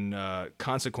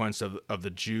consequence of the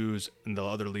Jews and the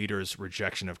other leaders'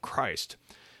 rejection of Christ.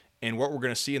 And what we're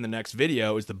going to see in the next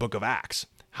video is the book of Acts,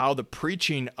 how the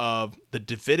preaching of the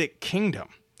Davidic kingdom,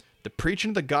 the preaching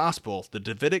of the gospel, the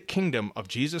Davidic kingdom of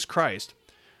Jesus Christ,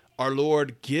 our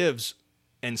Lord gives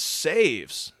and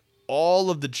saves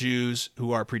all of the Jews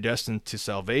who are predestined to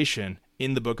salvation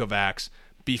in the book of Acts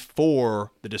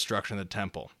before the destruction of the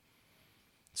temple.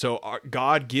 So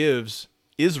God gives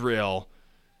Israel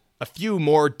a few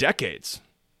more decades.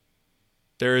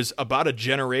 There's about a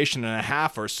generation and a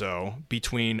half or so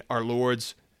between our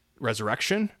Lord's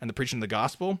resurrection and the preaching of the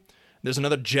gospel. There's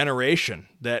another generation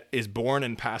that is born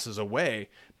and passes away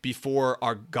before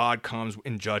our God comes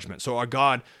in judgment. So our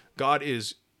God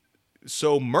is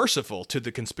so merciful to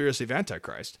the conspiracy of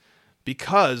Antichrist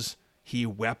because he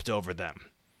wept over them.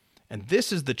 And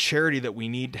this is the charity that we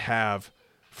need to have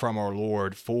from our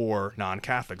Lord for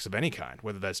non-Catholics of any kind,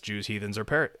 whether that's Jews, heathens,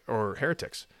 or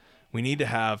heretics. We need to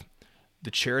have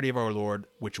the charity of our Lord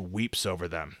which weeps over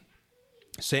them.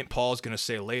 St. Paul is going to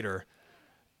say later,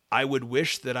 I would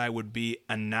wish that I would be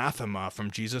anathema from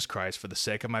Jesus Christ for the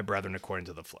sake of my brethren according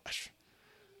to the flesh.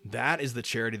 That is the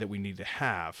charity that we need to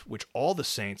have, which all the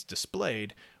saints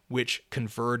displayed, which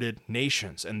converted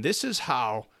nations. And this is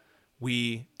how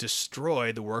we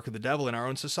destroy the work of the devil in our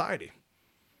own society.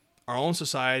 Our own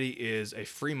society is a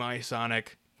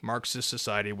Freemasonic, Marxist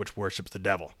society which worships the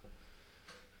devil.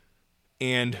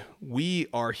 And we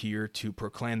are here to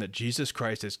proclaim that Jesus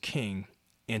Christ is King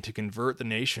and to convert the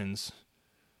nations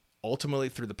ultimately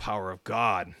through the power of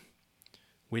God,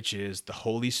 which is the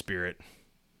Holy Spirit,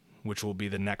 which will be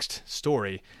the next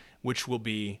story, which will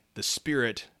be the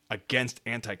spirit against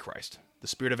Antichrist. The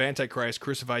spirit of Antichrist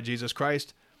crucified Jesus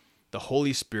Christ. The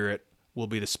Holy Spirit will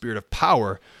be the spirit of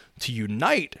power to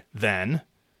unite, then,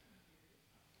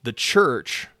 the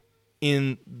church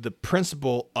in the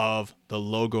principle of the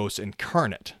Logos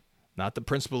incarnate. Not the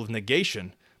principle of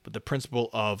negation, but the principle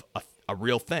of a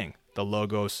real thing, the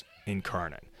Logos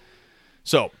incarnate.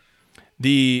 So,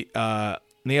 let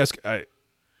me ask,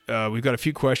 we've got a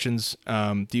few questions.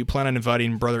 Do you plan on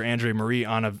inviting Brother Andre Marie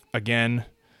on again?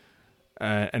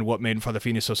 And what made Father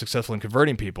Feeney so successful in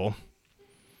converting people?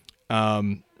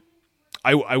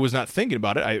 I was not thinking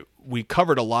about it. We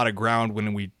covered a lot of ground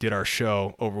when we did our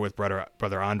show over with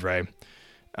Brother Andre.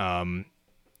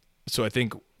 So I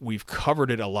think we've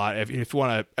covered it a lot. If you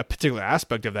want a particular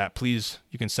aspect of that, please,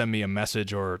 you can send me a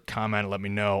message or comment and let me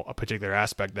know a particular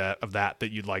aspect of that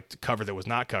you'd like to cover that was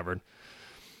not covered.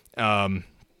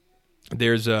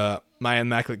 There's My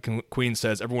Immaculate Queen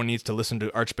says, everyone needs to listen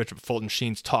to Archbishop Fulton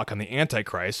Sheen's talk on the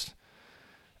Antichrist.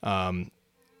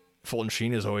 Fulton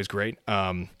Sheen is always great.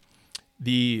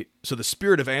 The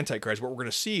spirit of Antichrist, what we're going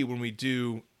to see when we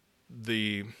do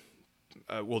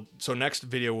so next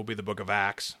video will be the book of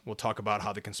Acts. We'll talk about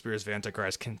how the conspiracy of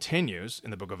Antichrist continues in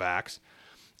the book of Acts,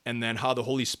 and then how the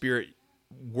Holy Spirit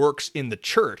works in the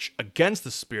church against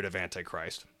the spirit of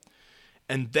Antichrist.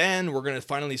 And then we're going to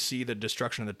finally see the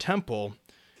destruction of the temple,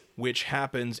 which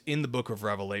happens in the book of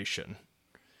Revelation,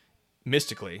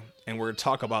 mystically. And we're going to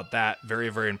talk about that very,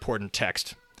 very important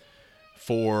text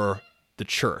for the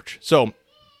church. So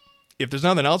if there's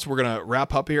nothing else, we're going to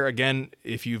wrap up here. Again,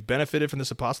 if you've benefited from this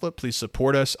apostolate, please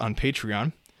support us on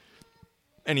Patreon.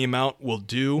 Any amount will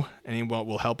do. Any amount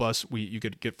will help us. You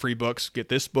could get free books. Get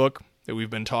this book. that we've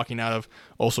been talking out of.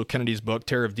 Also Kennedy's book,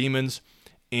 Terror of Demons,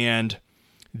 and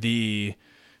the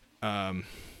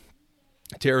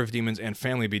Terror of Demons and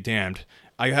Family Be Damned.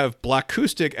 I have Black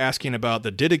Acoustic asking about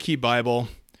the Didache Bible.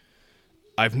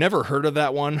 I've never heard of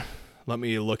that one. Let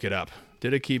me look it up.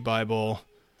 Didache Bible,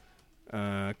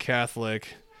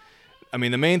 Catholic. I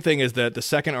mean, the main thing is that the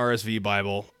second RSV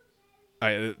Bible,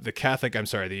 the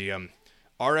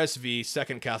RSV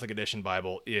Second Catholic Edition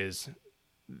Bible is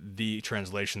the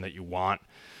translation that you want.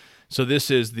 So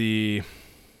this is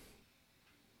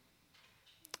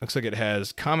looks like it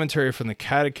has commentary from the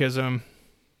Catechism.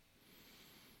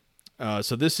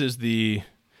 So this is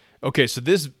so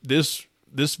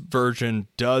this version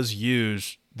does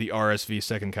use the RSV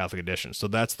Second Catholic Edition. So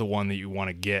that's the one that you want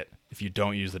to get if you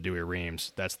don't use the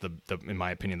Douay-Rheims. That's the in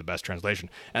my opinion the best translation.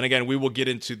 And again, we will get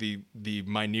into the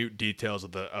minute details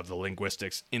of the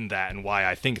linguistics in that and why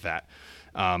I think that.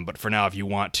 But for now, if you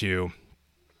want to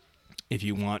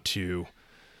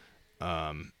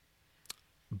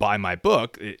buy my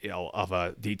book, I'll have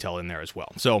a detail in there as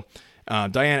well. So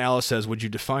Diane Alice says, would you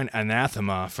define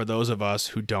anathema for those of us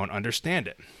who don't understand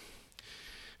it?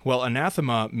 Well,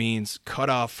 anathema means cut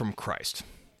off from Christ,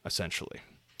 essentially.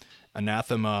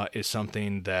 Anathema is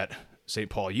something that St.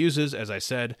 Paul uses, as I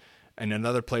said. In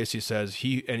another place he says,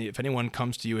 if anyone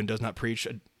comes to you and does not preach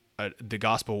the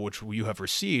gospel which you have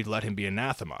received, let him be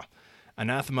anathema.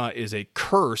 Anathema is a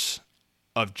curse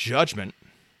of judgment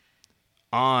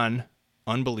on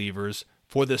unbelievers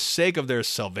for the sake of their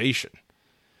salvation.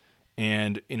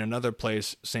 And in another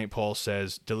place, St. Paul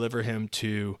says, deliver him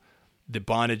to the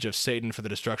bondage of Satan for the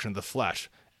destruction of the flesh,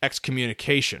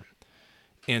 excommunication.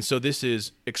 And so this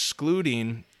is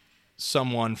excluding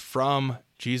someone from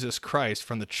Jesus Christ,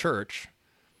 from the church,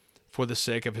 for the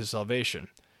sake of his salvation.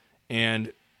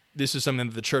 And this is something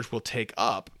that the church will take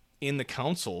up in the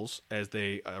councils as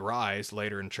they arise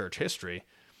later in church history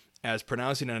as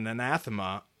pronouncing an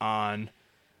anathema on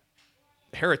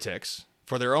heretics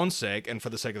for their own sake and for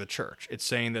the sake of the church. It's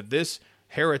saying that this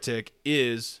heretic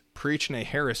is preaching a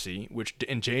heresy which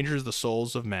endangers the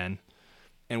souls of men,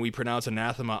 and we pronounce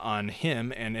anathema on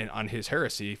him and on his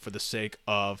heresy for the sake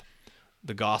of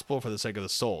the gospel, for the sake of the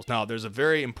souls. Now, there's a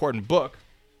very important book.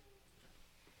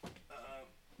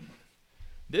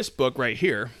 This book right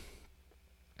here,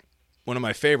 one of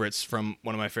my favorites from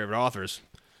one of my favorite authors,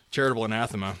 Charitable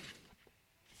Anathema,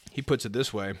 he puts it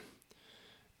this way.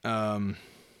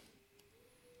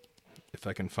 If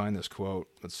I can find this quote,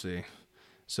 let's see.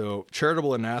 So,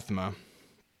 Charitable Anathema,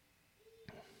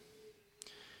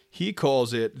 he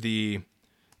calls it the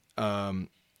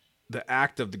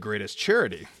act of the greatest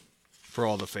charity for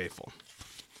all the faithful,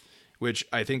 which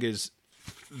I think is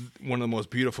one of the most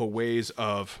beautiful ways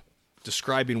of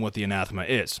describing what the anathema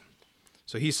is.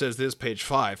 So he says this, page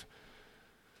 5.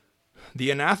 The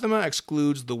anathema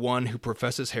excludes the one who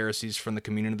professes heresies from the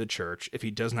communion of the church if he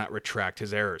does not retract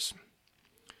his errors.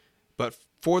 But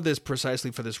precisely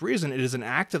for this reason, it is an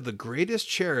act of the greatest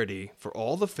charity for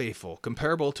all the faithful,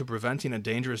 comparable to preventing a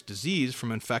dangerous disease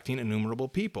from infecting innumerable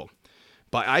people.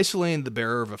 By isolating the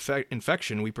bearer of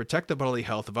infection, we protect the bodily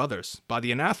health of others. By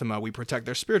the anathema, we protect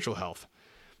their spiritual health.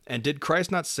 And did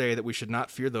Christ not say that we should not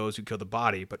fear those who kill the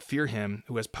body, but fear him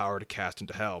who has power to cast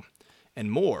into hell?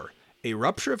 And more, a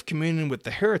rupture of communion with the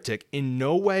heretic in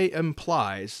no way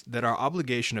implies that our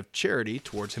obligation of charity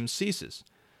towards him ceases.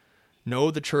 No,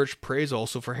 the church prays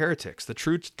also for heretics. The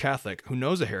true Catholic who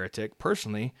knows a heretic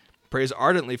personally prays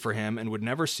ardently for him and would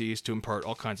never cease to impart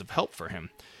all kinds of help for him.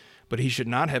 But he should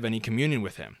not have any communion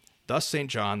with him. Thus St.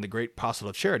 John, the great apostle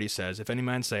of charity, says, if any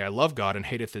man say, I love God, and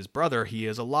hateth his brother, he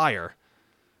is a liar.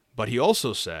 But he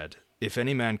also said, if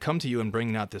any man come to you and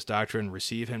bring not this doctrine,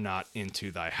 receive him not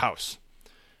into thy house.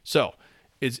 So,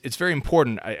 it's very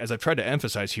important, as I've tried to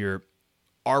emphasize here,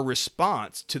 our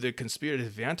response to the conspiracy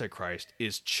of the Antichrist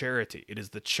is charity. It is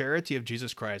the charity of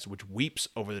Jesus Christ which weeps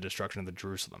over the destruction of the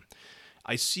Jerusalem.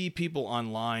 I see people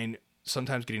online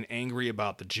sometimes getting angry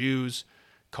about the Jews,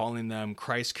 calling them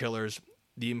Christ killers.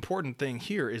 The important thing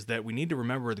here is that we need to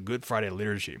remember the Good Friday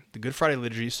liturgy. The Good Friday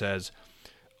liturgy says,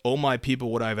 O my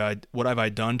people, what have I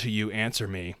done to you? Answer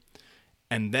me.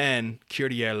 And then,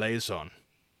 Kyrie eleison.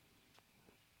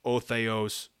 O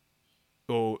Theos,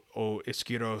 O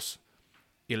Iskiros,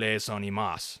 eleison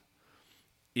imas.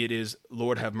 It is,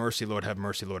 Lord have mercy, Lord have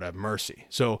mercy, Lord have mercy.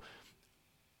 So,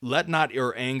 let not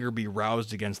your anger be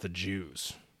roused against the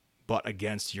Jews, but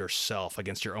against yourself,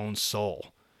 against your own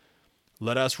soul.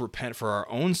 Let us repent for our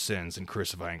own sins in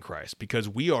crucifying Christ, because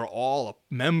we are all a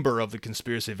member of the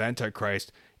conspiracy of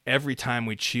Antichrist. Every time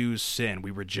we choose sin,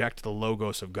 we reject the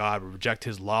Logos of God, we reject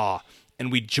his law,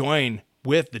 and we join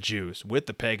with the Jews, with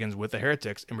the pagans, with the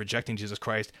heretics in rejecting Jesus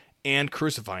Christ and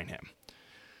crucifying him.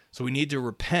 So we need to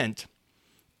repent.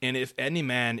 And if any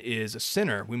man is a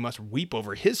sinner, we must weep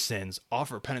over his sins,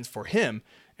 offer penance for him,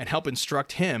 and help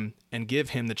instruct him and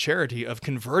give him the charity of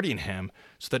converting him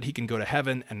so that he can go to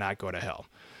heaven and not go to hell.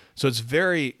 So it's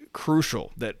very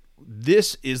crucial that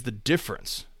this is the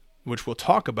difference, which we'll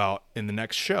talk about in the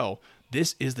next show.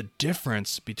 This is the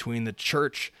difference between the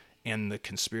church and the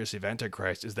conspiracy of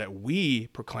Antichrist, is that we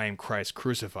proclaim Christ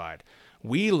crucified.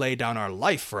 We lay down our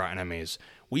life for our enemies.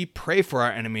 We pray for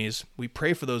our enemies. We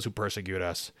pray for those who persecute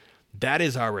us. That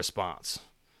is our response.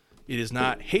 It is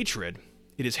not hatred.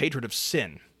 It is hatred of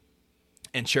sin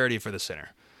and charity for the sinner.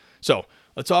 So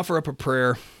let's offer up a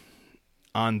prayer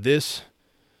on this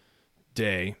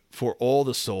day for all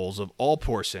the souls of all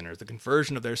poor sinners, the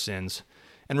conversion of their sins,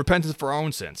 and repentance for our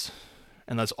own sins.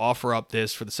 And let's offer up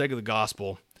this for the sake of the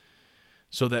gospel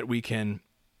so that we can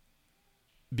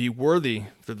be worthy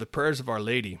through the prayers of Our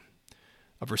Lady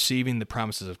of receiving the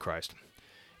promises of Christ.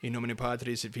 In nomine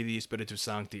Patris et Filii Spiritus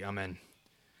Sancti. Amen.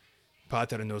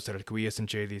 Pater noster qui es in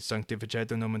caelis,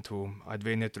 sanctificetur nomen tuum,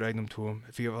 adveniat regnum tuum,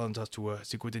 fiat voluntas tua,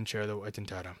 sicut in cielo et in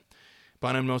terra.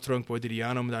 Panem nostrum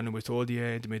quotidianum da nobis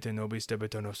hodie, et dimitte nobis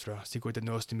debita nostra, sicut et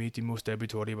nos dimittimus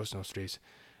debitoribus nostris,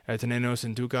 et ne nos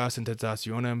inducas in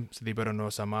tentationem, sed libera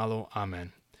nos a malo.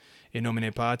 Amen. In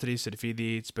nomine Patris et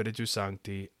Filii et Spiritus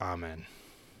Sancti. Amen.